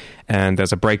something and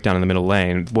there's a breakdown in the middle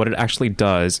lane. What it actually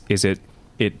does is it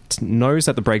knows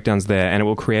that the breakdown's there and it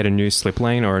will create a new slip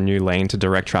lane or a new lane to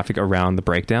direct traffic around the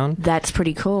breakdown. That's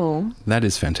pretty cool. That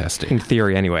is fantastic. In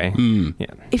theory anyway. Yeah.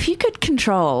 If you could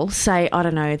control, say, I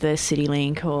don't know, the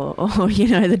CityLink or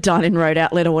the Dynon Road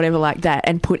Outlet or whatever like that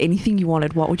and put anything you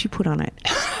wanted, what would you put on it?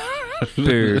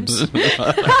 Boobs.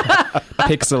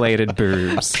 Pixelated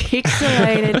boobs.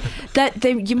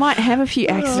 Pixelated. You might have a few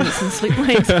accidents and slip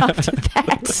lanes after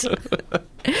that.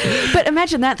 But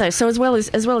imagine that though. So as well as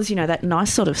that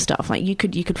nice sort of stuff, like you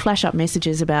could flash up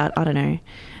messages about, I don't know,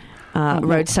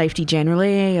 road safety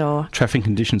generally, or traffic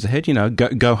conditions ahead,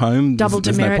 go home. Double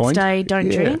there's demerits no point. day, don't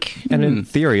drink. And in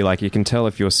theory, like, you can tell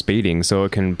if you're speeding, so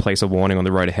it can place a warning on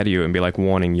the road ahead of you and be like,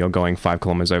 warning, you're going 5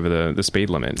 kilometers over the speed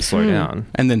limit, slow down.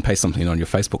 And then paste something on your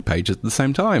Facebook page at the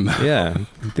same time. Yeah,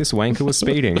 this wanker was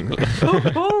speeding.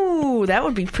 Oh, that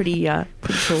would be pretty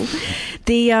cool.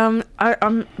 I'm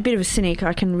a bit of a cynic.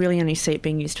 I can really only see it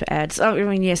being used for ads. Oh, I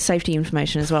mean, yes, safety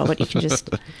information as well, but you can just,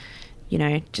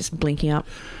 just blinking up.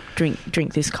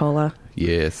 Drink this cola.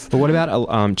 Yes. But what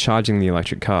about charging the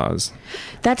electric cars?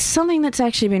 That's something that's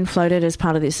actually been floated as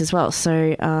part of this as well.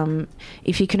 So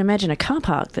if you can imagine a car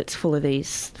park that's full of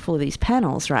these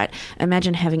panels, right?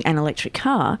 Imagine having an electric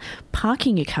car,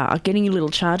 parking your car, getting your little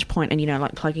charge point and,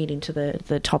 like plugging it into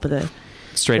the top of the...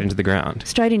 Straight into the ground.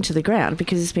 Straight into the ground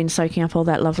because it's been soaking up all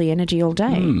that lovely energy all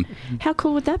day. How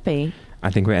cool would that be? I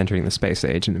think we're entering the space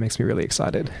age, and it makes me really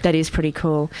excited. That is pretty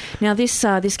cool. Now, this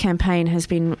campaign has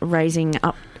been raising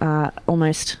up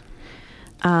almost,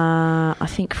 I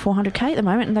think, $400K at the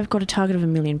moment, and they've got a target of $1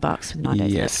 million with 9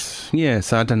 days left.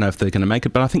 Yes. I don't know if they're going to make it,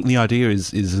 but I think the idea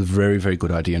is a very, very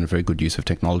good idea and a very good use of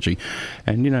technology.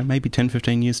 And, maybe 10,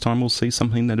 15 years' time we'll see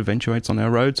something that eventuates on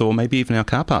our roads or maybe even our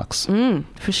car parks.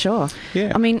 For sure.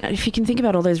 Yeah. I mean, if you can think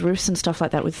about all those roofs and stuff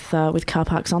like that with car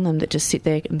parks on them that just sit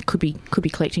there and could be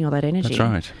collecting all that energy. That's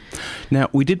right. Now,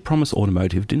 we did promise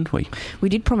automotive, didn't we? We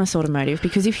did promise automotive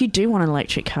because if you do want an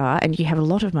electric car and you have a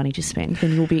lot of money to spend,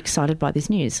 then you'll be excited by this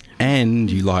news. And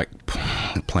you like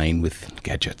playing with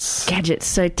gadgets.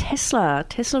 So Tesla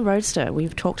Roadster,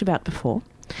 we've talked about before,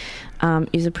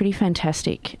 is a pretty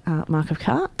fantastic mark of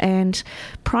car, and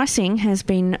pricing has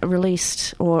been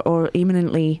released or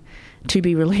imminently to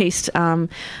be released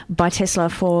by Tesla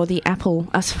for the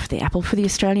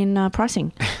Australian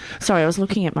pricing. Sorry, I was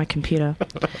looking at my computer.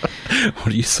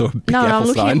 What, you saw a big No, Apple I'm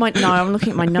looking sign? I'm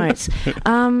looking at my notes.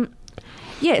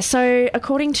 Yeah, so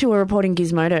according to a report in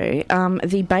Gizmodo,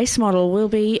 the base model will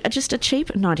be just a cheap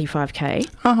 $95K.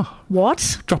 Oh.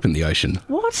 What? Drop in the ocean.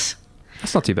 What?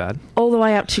 That's not too bad. All the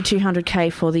way up to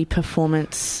 $200K for the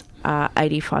performance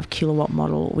 85 kilowatt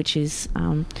model, which is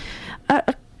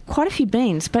quite a few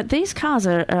beans. But these cars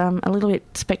are a little bit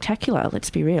spectacular,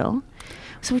 let's be real.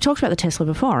 So we talked about the Tesla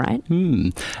before, right?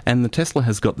 And the Tesla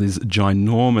has got this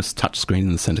ginormous touchscreen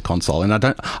in the centre console, and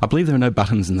I believe there are no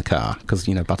buttons in the car because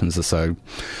buttons are so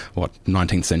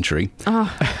 19th century,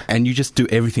 and you just do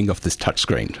everything off this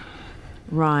touchscreen.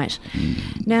 Right.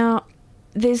 Now,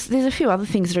 there's a few other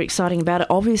things that are exciting about it.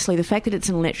 Obviously, the fact that it's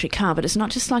an electric car, but it's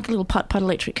not just like a little putt-putt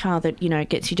electric car that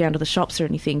gets you down to the shops or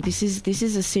anything. This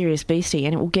is a serious beastie,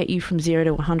 and it will get you from 0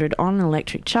 to 100 on an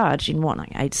electric charge in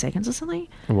 8 seconds or something.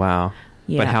 Wow.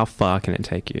 Yeah. But how far can it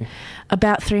take you?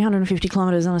 About 350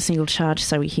 kilometres on a single charge,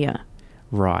 so we hear.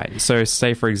 Right. So,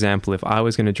 say, for example, if I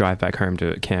was going to drive back home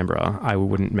to Canberra, I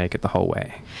wouldn't make it the whole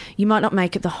way. You might not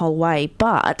make it the whole way,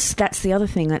 but that's the other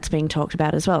thing that's being talked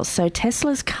about as well. So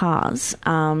Tesla's cars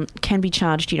can be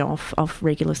charged, off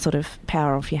regular sort of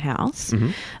power off your house.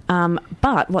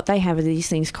 But what they have are these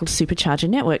things called supercharger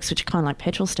networks, which are kind of like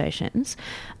petrol stations,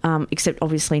 except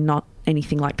obviously not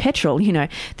anything like petrol.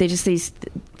 They're just these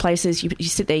places, you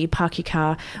sit there, you park your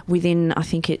car, within, I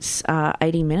think it's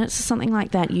 80 minutes or something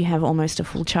like that, you have almost a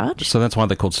full charge. So that's why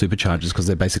they're called superchargers, because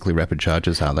they're basically rapid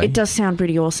chargers, are they? It does sound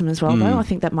pretty awesome as well, though. I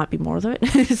think that might be more of it.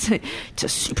 It's a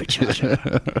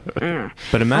supercharger.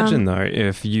 But imagine, though,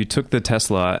 if you took the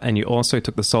Tesla and you also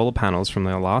took the solar panels from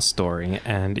the last story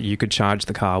and you could charge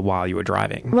the car while you were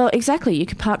driving. Well, exactly. You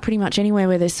could park pretty much anywhere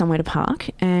where there's somewhere to park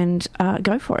and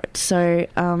go for it. So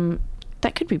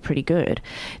that could be pretty good.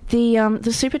 The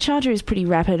supercharger is pretty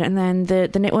rapid, and then the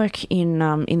network in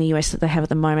the US that they have at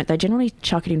the moment, they generally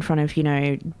chuck it in front of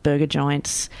burger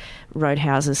joints,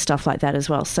 roadhouses, stuff like that as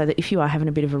well. So that if you are having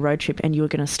a bit of a road trip and you're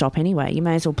going to stop anyway, you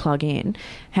may as well plug in,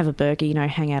 have a burger,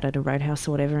 hang out at a roadhouse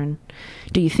or whatever, and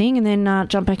do your thing, and then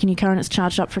jump back in your car and it's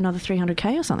charged up for another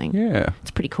 300k or something. Yeah,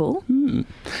 it's pretty cool.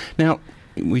 Now,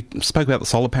 we spoke about the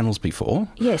solar panels before.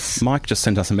 Yes. Mike just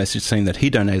sent us a message saying that he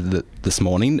donated it this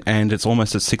morning, and it's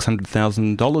almost at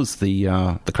 $600,000,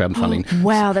 the crowdfunding. Oh,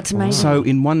 wow, that's amazing. So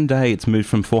in one day, it's moved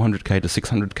from 400k to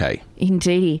 600k.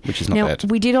 Indeedy. Which is not bad.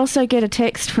 We did also get a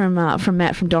text from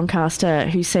Matt from Doncaster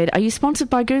who said, "Are you sponsored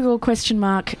by Google? ?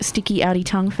 Sticky outy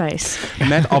tongue face."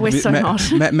 We're so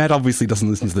not. Matt obviously doesn't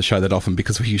listen to the show that often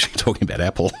because we're usually talking about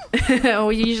Apple.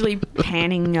 We're usually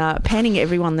panning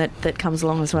everyone that comes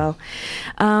along as well.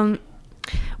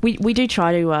 We do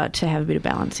try to have a bit of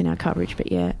balance in our coverage,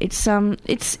 but yeah, it's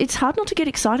hard not to get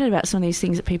excited about some of these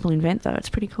things that people invent, though. It's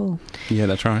pretty cool. Yeah,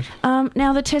 that's right.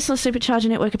 Now, the Tesla Supercharger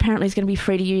network apparently is going to be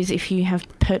free to use if you have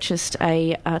purchased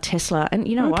a Tesla, and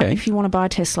you know what? If you want to buy a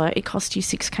Tesla, it costs you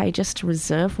 $6,000 just to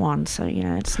reserve one. So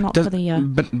it's not for the.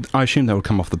 But I assume that would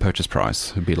come off the purchase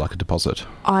price. It'd be like a deposit.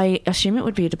 I assume it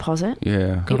would be a deposit.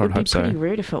 Yeah, it would be pretty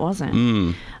rude if it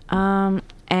wasn't.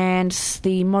 And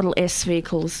the Model S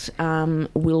vehicles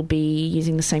will be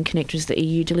using the same connector as the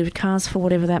EU delivered cars, for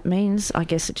whatever that means. I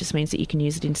guess it just means that you can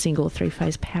use it in single or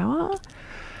three-phase power.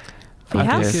 For your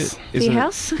house? For your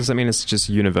house? Does that mean it's just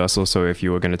universal, so if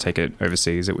you were going to take it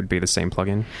overseas, it would be the same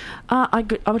plug-in? I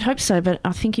would hope so, but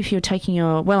I think if you're taking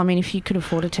if you could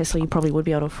afford a Tesla, you probably would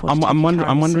be able to afford I'm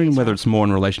wondering whether it's more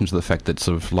in relation to the fact that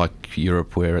sort of like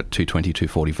Europe, we're at 220,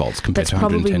 240 volts compared to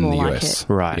 110 in the US.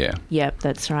 Right. Yeah. Yep,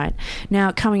 that's right.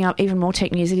 Now, coming up, even more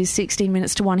tech news. It is 16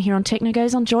 minutes to 1 here on Techno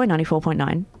Gaze on Joy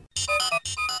 94.9.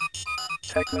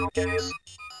 Techno Gaze.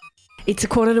 It's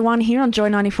 1:45 here on Joy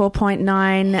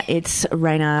 94.9. It's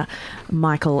Raina,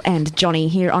 Michael and Johnny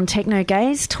here on Techno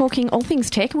Gaze, talking all things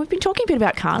tech. And we've been talking a bit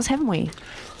about cars, haven't we?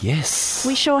 Yes.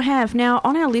 We sure have. Now,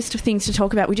 on our list of things to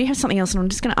talk about, we do have something else, and I'm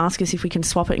just going to ask us if we can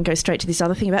swap it and go straight to this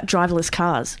other thing about driverless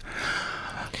cars.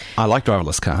 I like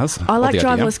driverless cars. I like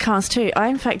driverless cars too. I,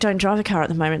 in fact, don't drive a car at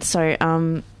the moment,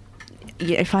 so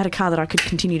if I had a car that I could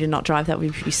continue to not drive, that would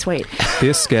be pretty sweet.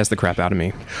 This scares the crap out of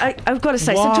me. I've got to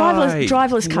say, Why? So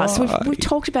driverless cars. Why? So we've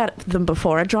talked about them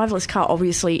before. A driverless car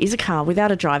obviously is a car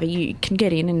without a driver. You can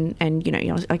get in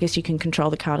and I guess you can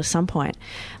control the car to some point.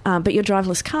 But your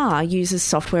driverless car uses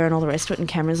software and all the rest of it and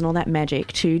cameras and all that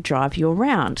magic to drive you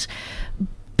around.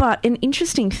 But an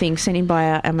interesting thing sent in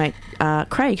by our mate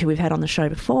Craig, who we've had on the show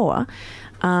before,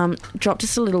 dropped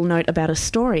us a little note about a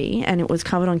story, and it was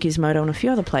covered on Gizmodo and a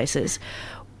few other places.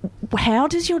 How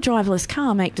does your driverless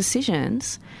car make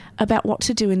decisions about what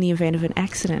to do in the event of an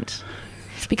accident?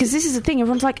 Because this is the thing,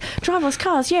 everyone's like, driverless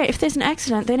cars, yeah, if there's an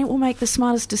accident, then it will make the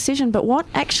smartest decision. But what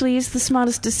actually is the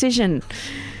smartest decision?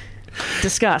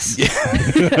 Discuss.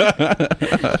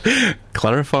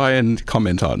 Clarify and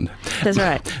comment on. That's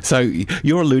right. So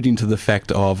you're alluding to the fact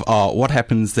of, what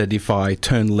happens that if I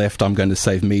turn left, I'm going to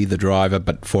save me, the driver,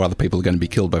 but 4 other people are going to be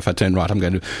killed. But if I turn right, I'm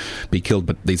going to be killed,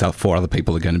 but these 4 other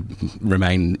people are going to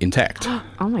remain intact.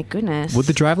 Oh, my goodness. Would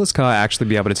the driverless car actually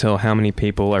be able to tell how many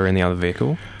people are in the other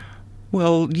vehicle?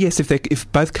 Well, yes,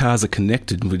 if both cars are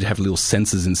connected, we'd have little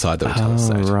sensors inside that would tell us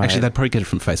that. Right. Actually, they'd probably get it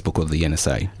from Facebook or the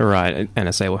NSA. Right,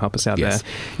 NSA will help us out Yes.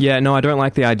 there. Yeah, no, I don't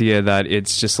like the idea that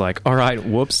it's just like, all right,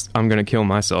 whoops, I'm going to kill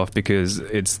myself because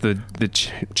it's the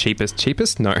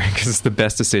cheapest? No, because it's the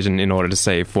best decision in order to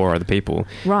save 4 other people.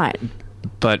 Right.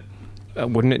 But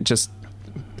wouldn't it just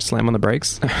slam on the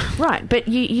brakes. Right, but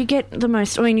you get the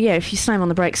most... I mean, yeah, if you slam on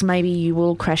the brakes, maybe you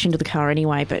will crash into the car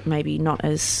anyway, but maybe not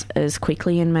as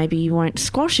quickly, and maybe you won't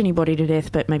squash anybody to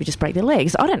death, but maybe just break their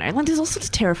legs. I don't know. Like, there's all sorts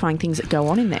of terrifying things that go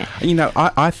on in there. You know,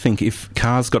 I think if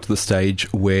cars got to the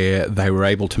stage where they were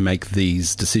able to make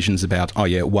these decisions about,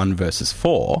 1 versus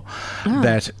 4,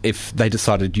 that if they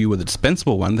decided you were the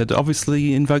dispensable one, they'd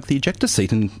obviously invoke the ejector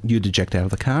seat and you'd eject out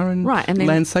of the car and then,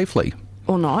 land safely.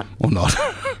 Or not.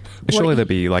 Surely there'd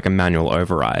be like a manual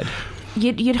override.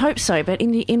 You'd hope so, but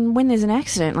when there's an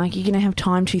accident, like, you're going to have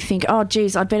time to think, oh,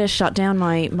 geez, I'd better shut down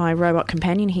my robot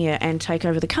companion here and take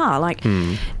over the car. Like,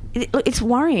 it's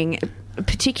worrying,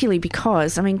 particularly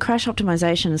because, I mean, crash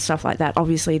optimization and stuff like that,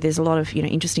 obviously there's a lot of,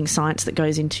 interesting science that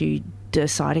goes into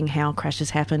deciding how crashes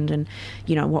happened and,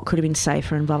 what could have been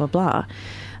safer and blah, blah, blah.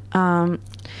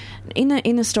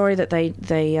 In the story that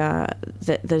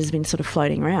that has been sort of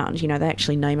floating around, they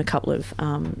actually name a couple of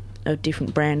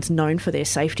different brands known for their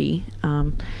safety,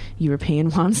 European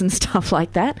ones and stuff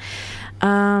like that.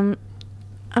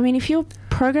 I mean, if you're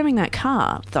programming that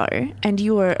car, though, and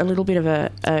you were a little bit of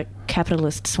a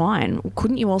capitalist swine,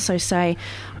 couldn't you also say,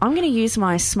 I'm going to use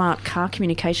my smart car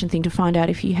communication thing to find out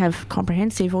if you have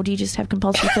comprehensive or do you just have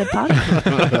compulsory third party?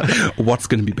 What's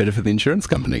going to be better for the insurance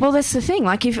company? Well, that's the thing.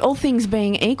 Like, if all things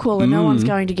being equal and no one's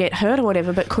going to get hurt or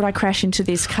whatever, but could I crash into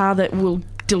this car that will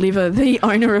deliver the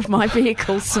owner of my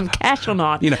vehicle some cash or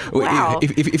not? Wow.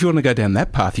 If you want to go down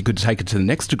that path, you could take it to the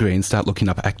next degree and start looking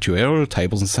up actuarial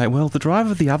tables and say, well, the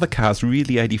driver of the other car is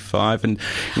really 85 and,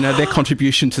 their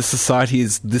contribution to society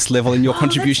is this level and your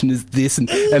contribution is this. And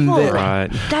Right.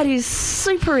 That is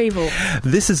super evil.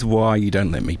 This is why you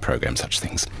don't let me program such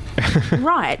things.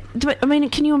 Right. But, I mean,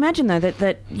 can you imagine, though,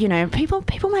 that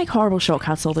people make horrible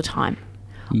shortcuts all the time.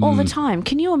 All the time.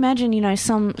 Can you imagine,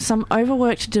 some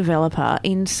overworked developer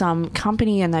in some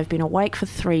company and they've been awake for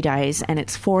 3 days and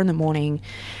it's 4 a.m.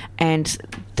 and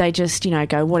they just,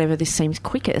 go, whatever, this seems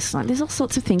quickest. Like, there's all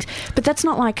sorts of things. But that's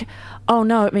not like, oh,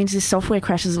 no, it means this software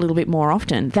crashes a little bit more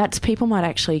often. That's people might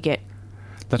actually get...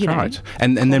 That's right.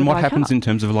 And then what happens in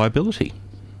terms of liability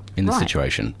in the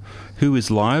situation? Who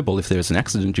is liable if there's an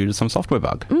accident due to some software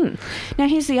bug? Now,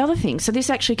 here's the other thing. So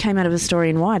this actually came out of a story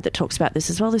in Wired that talks about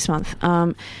this as well this month.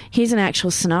 Here's an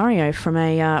actual scenario from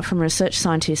a research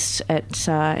scientist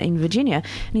in Virginia.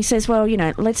 And he says, well,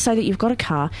 let's say that you've got a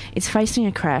car. It's facing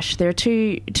a crash. There are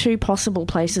two possible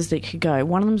places that it could go.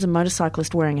 One of them is a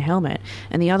motorcyclist wearing a helmet,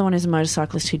 and the other one is a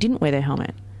motorcyclist who didn't wear their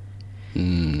helmet.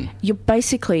 You're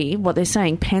basically, what they're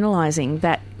saying, penalising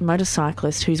that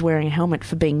motorcyclist who's wearing a helmet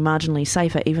for being marginally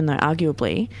safer, even though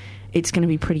arguably it's going to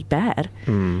be pretty bad.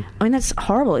 I mean, that's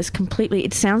horrible.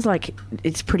 It sounds like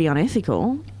it's pretty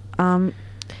unethical,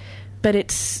 but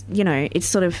it's, it's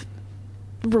sort of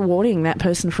rewarding that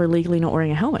person for illegally not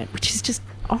wearing a helmet, which is just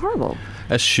horrible.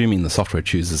 Assuming the software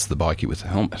chooses the bikie with the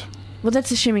helmet. Well,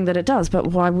 that's assuming that it does, but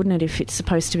why wouldn't it if it's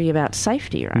supposed to be about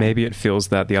safety, right? Maybe it feels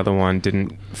that the other one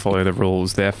didn't follow the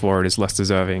rules, therefore it is less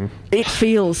deserving. It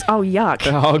feels... Oh, yuck.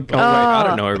 Wait, I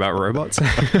don't know about robots.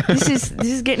 This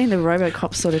is getting into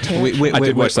RoboCop sort of territory. I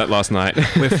did watch that last night.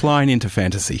 We're flying into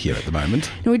fantasy here at the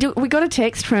moment. We got a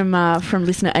text from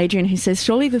listener Adrian who says,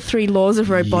 surely the 3 laws of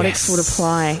robotics would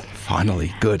apply.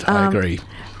 Finally. Good. I agree.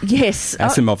 Yes.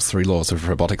 Asimov's 3 laws of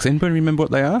robotics. Anybody remember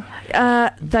what they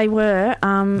are? They were...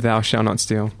 Thou shalt not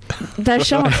steal. Thou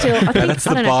shalt not steal. I think, that's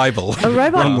the Bible.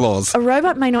 Wrong laws. A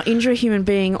robot may not injure a human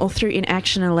being or through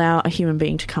inaction allow a human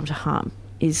being to come to harm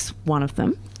is one of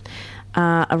them.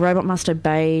 A robot must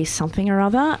obey something or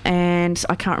other, and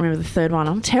I can't remember the third one.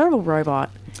 I'm a terrible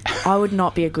robot. I would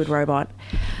not be a good robot.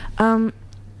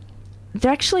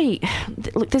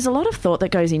 There's a lot of thought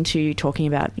that goes into talking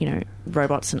about,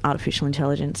 robots and artificial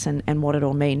intelligence and what it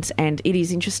all means. And it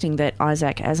is interesting that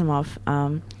Isaac Asimov,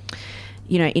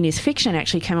 in his fiction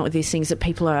actually came up with these things that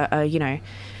people are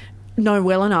know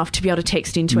well enough to be able to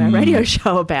text into our radio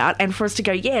show about, and for us to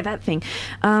go, yeah, that thing.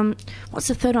 What's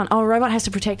the third one? Oh, a robot has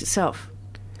to protect itself.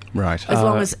 Right.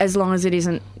 As long as it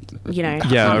isn't,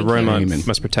 Yeah, a robot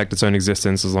must protect its own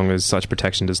existence as long as such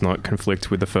protection does not conflict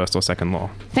with the first or second law.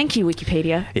 Thank you,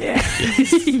 Wikipedia.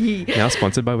 Yeah. Now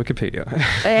sponsored by Wikipedia.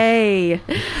 Hey.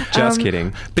 Just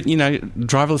kidding. But,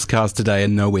 driverless cars today are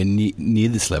nowhere near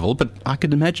this level, but I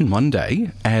could imagine one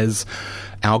day as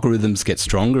algorithms get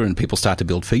stronger and people start to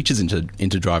build features into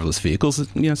driverless vehicles,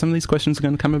 some of these questions are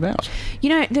going to come about.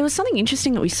 There was something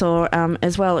interesting that we saw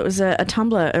as well. It was a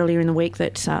Tumblr earlier in the week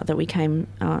that we came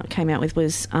out with.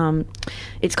 Was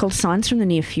it's called Signs from the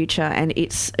Near Future, and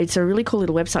it's a really cool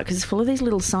little website because it's full of these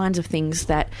little signs of things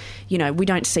that we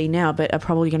don't see now, but are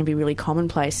probably going to be really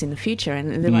commonplace in the future.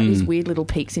 And they're like these weird little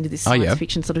peeks into this science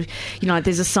fiction sort of.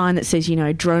 There's a sign that says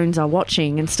drones are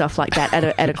watching and stuff like that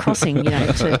at a crossing.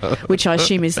 Which I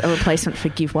assume is a replacement for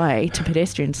give way to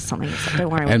pedestrians or something. So don't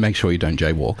worry. And make sure you don't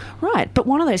jaywalk. Right, but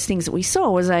one of those things that we saw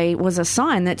was a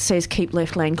sign that says keep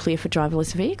left lane clear for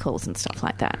driverless vehicles and stuff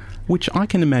like that. Which I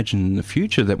can imagine in the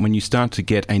future that when you start to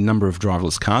get a number of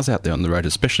driverless cars out there on the road,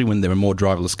 especially when there are more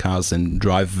driverless cars than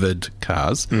drivered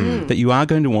cars, that you are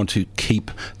going to want to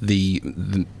keep the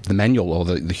manual or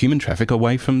the human traffic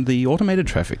away from the automated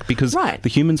traffic because the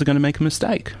humans are going to make a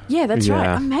mistake. Yeah, that's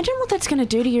right. Imagine what that's going to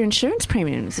do to your insurance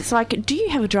premiums. It's like, do you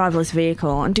have a driverless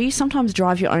vehicle and do you sometimes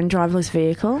drive your own driverless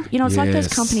vehicle? It's like those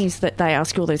companies that they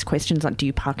ask you all those questions like, do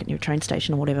you park at your train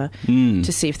station or whatever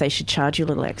to see if they should charge you a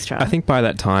little extra. I think by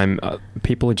that time,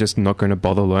 people are just not going to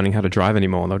bother learning how to drive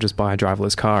anymore. They'll just buy a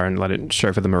driverless car and let it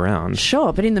chauffeur them around.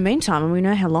 Sure, but in the meantime, and we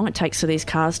know how long it takes for these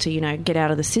cars to, get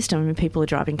out of the system. I mean, people are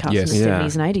driving cars in the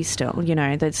 70s and 80s still.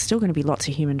 There's still going to be lots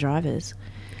of human drivers.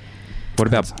 What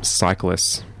about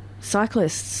cyclists?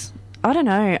 Cyclists? I don't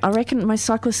know. I reckon most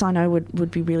cyclists I know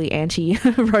would be really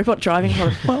anti-robot driving.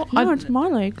 Well, it's my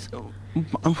legs.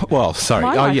 Well,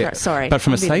 sorry. Sorry. But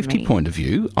from a safety point of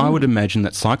view, I would imagine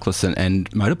that cyclists and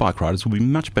motorbike riders will be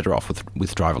much better off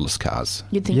with driverless cars.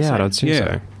 You'd think so? Yeah, I'd assume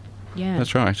so. Yeah.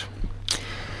 That's right.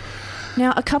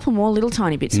 Now, a couple more little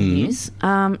tiny bits of news.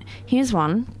 Here's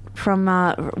one from...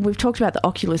 we've talked about the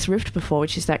Oculus Rift before,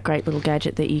 which is that great little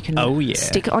gadget that you can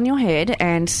stick on your head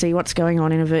and see what's going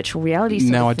on in a virtual reality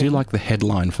sort Now, of I thing. do like the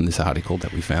headline from this article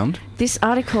that we found. This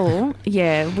article,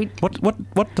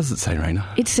 What does it say, Raina?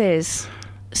 It says...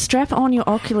 Strap on your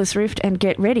Oculus Rift and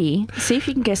get ready. See if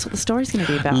you can guess what the story's going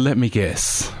to be about. Let me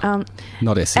guess.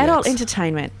 Not SEX. Adult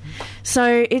entertainment.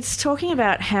 So it's talking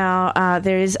about how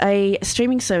there is a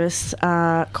streaming service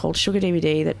called Sugar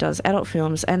DVD that does adult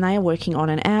films, and they are working on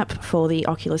an app for the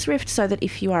Oculus Rift so that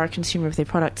if you are a consumer of their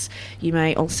products, you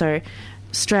may also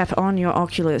strap on your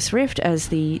Oculus Rift, as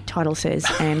the title says,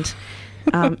 and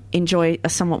enjoy a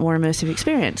somewhat more immersive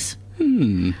experience.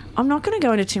 I'm not going to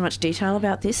go into too much detail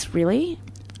about this, really,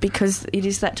 because it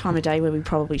is that time of day where we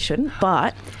probably shouldn't,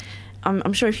 but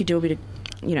I'm sure if you do a bit of,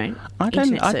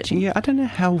 internet searching. I don't know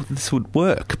how this would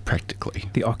work practically.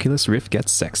 The Oculus Rift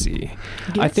gets sexy.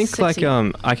 I think sexy.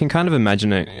 I can kind of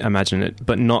imagine it,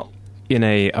 but not in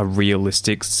a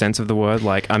realistic sense of the word.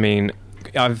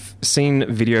 I've seen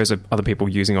videos of other people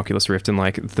using Oculus Rift, and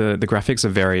the graphics are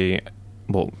very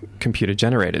computer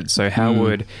generated. So how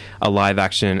would a live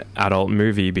action adult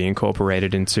movie be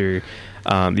incorporated into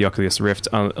the Oculus Rift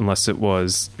unless it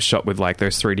was shot with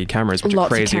those 3D cameras, which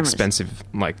Lots are of crazy cameras. expensive?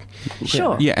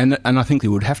 Sure. Yeah, and I think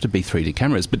there would have to be 3D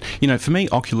cameras. But, for me,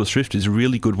 Oculus Rift is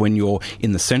really good when you're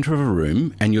in the centre of a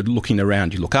room and you're looking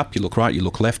around. You look up, you look right, you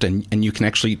look left, and you can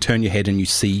actually turn your head and you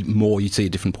see more. You see a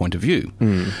different point of view.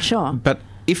 Sure. But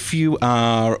if you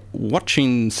are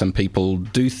watching some people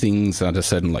do things at a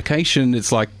certain location,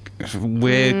 it's like,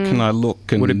 where can I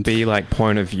look? And Would it be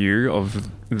point of view of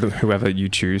whoever you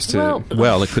choose to?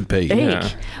 Well, it could be. Yeah.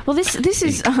 Well, this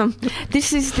is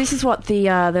what the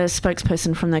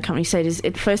spokesperson from the company said. Is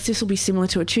at first this will be similar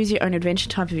to a choose your own adventure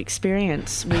type of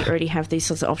experience. We already have these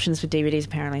sorts of options for DVDs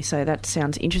apparently, so that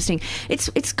sounds interesting.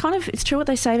 It's true what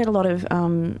they say about a lot of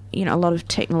a lot of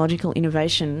technological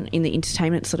innovation in the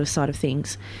entertainment sort of side of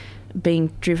things being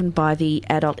driven by the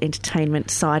adult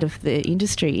entertainment side of the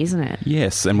industry, isn't it?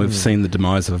 Yes, and we've seen the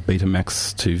demise of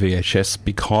Betamax to VHS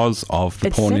because of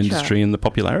the porn industry and the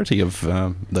popularity of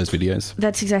those videos.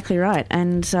 That's exactly right,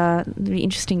 and it'll be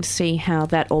interesting to see how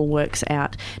that all works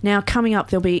out. Now, coming up,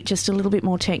 there'll be just a little bit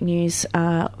more tech news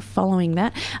following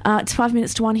that. It's 5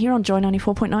 minutes to 1 here on Joy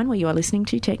 94.9, where you are listening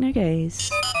to Techno Gaze.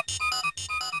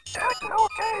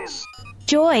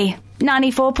 Joy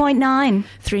 94.9.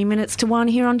 3 minutes to 1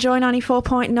 here on Joy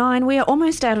 94.9. We are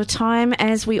almost out of time,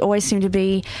 as we always seem to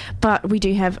be, but we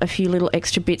do have a few little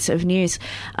extra bits of news.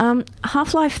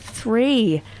 Half-Life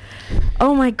 3.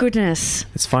 Oh my goodness.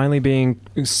 It's finally being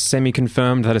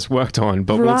semi-confirmed that it's worked on,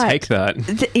 but we'll take that.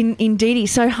 Indeedy.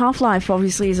 So Half-Life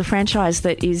obviously is a franchise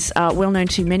that is well known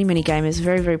to many, many gamers,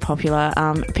 very, very popular.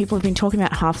 People have been talking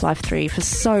about Half-Life 3 for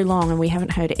so long, and we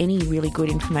haven't heard any really good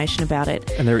information about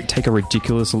it. And they take a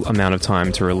ridiculous amount of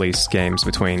time to release games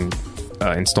between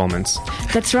installments.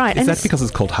 That's right. Is that because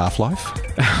it's called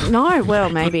Half-Life? No, well,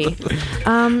 maybe.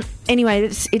 Anyway,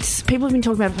 it's people have been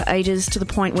talking about it for ages, to the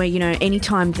point where, any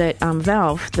time that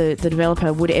Valve, the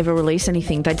developer, would ever release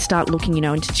anything, they'd start looking,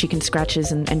 into chicken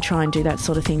scratches and try and do that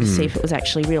sort of thing to see if it was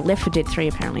actually real. Left 4 Dead 3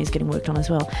 apparently is getting worked on as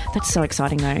well. That's so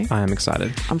exciting, though. I am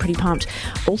excited. I'm pretty pumped.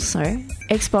 Also,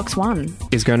 Xbox One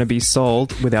is going to be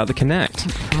sold without the Kinect.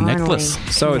 Connectless.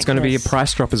 So it's going to be a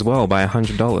price drop as well by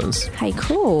 $100. Hey,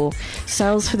 cool.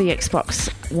 Sales for the Xbox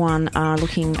One are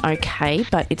looking okay,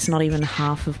 but it's not even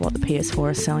half of what the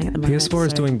PS4 is selling at the moment. PS4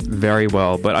 is doing very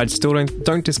well, but I still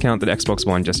don't discount that Xbox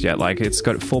One just yet. Like, it's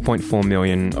got 4.4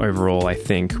 million overall, I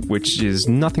think, which is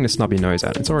nothing to snub your nose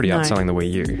at. It's already outselling the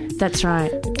Wii U. That's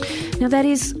right. Now, that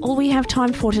is all we have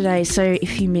time for today, so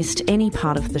if you missed any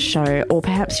part of the show, or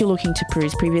perhaps you're looking to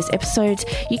peruse previous episodes,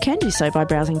 you can do so by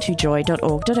browsing to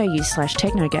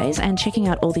joy.org.au/technogaze and checking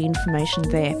out all the information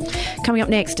there. Coming up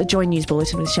next, a Joy News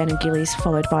Bulletin with Shannon Gillies,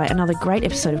 followed by another great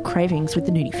episode of Cravings with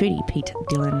the Nudie Foodie, Pete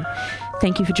Dillon.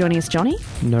 Thank you for joining us, Johnny.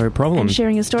 No problem. And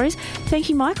sharing your stories. Thank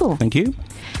you, Michael. Thank you.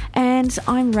 And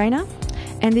I'm Raina.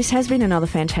 And this has been another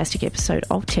fantastic episode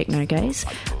of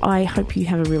Technogaze. I hope you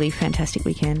have a really fantastic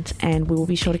weekend, and we will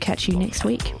be sure to catch you next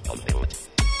week.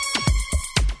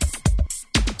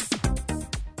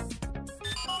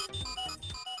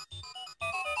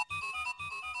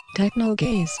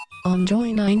 Technogaze on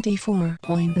Joy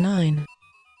 94.9.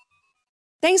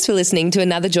 Thanks for listening to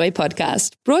another Joy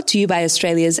podcast, brought to you by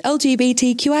Australia's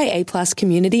LGBTQIA+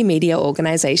 community media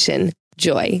organisation,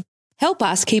 Joy. Help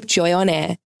us keep Joy on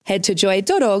air. Head to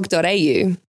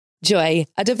joy.org.au. Joy,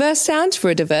 a diverse sound for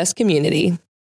a diverse community.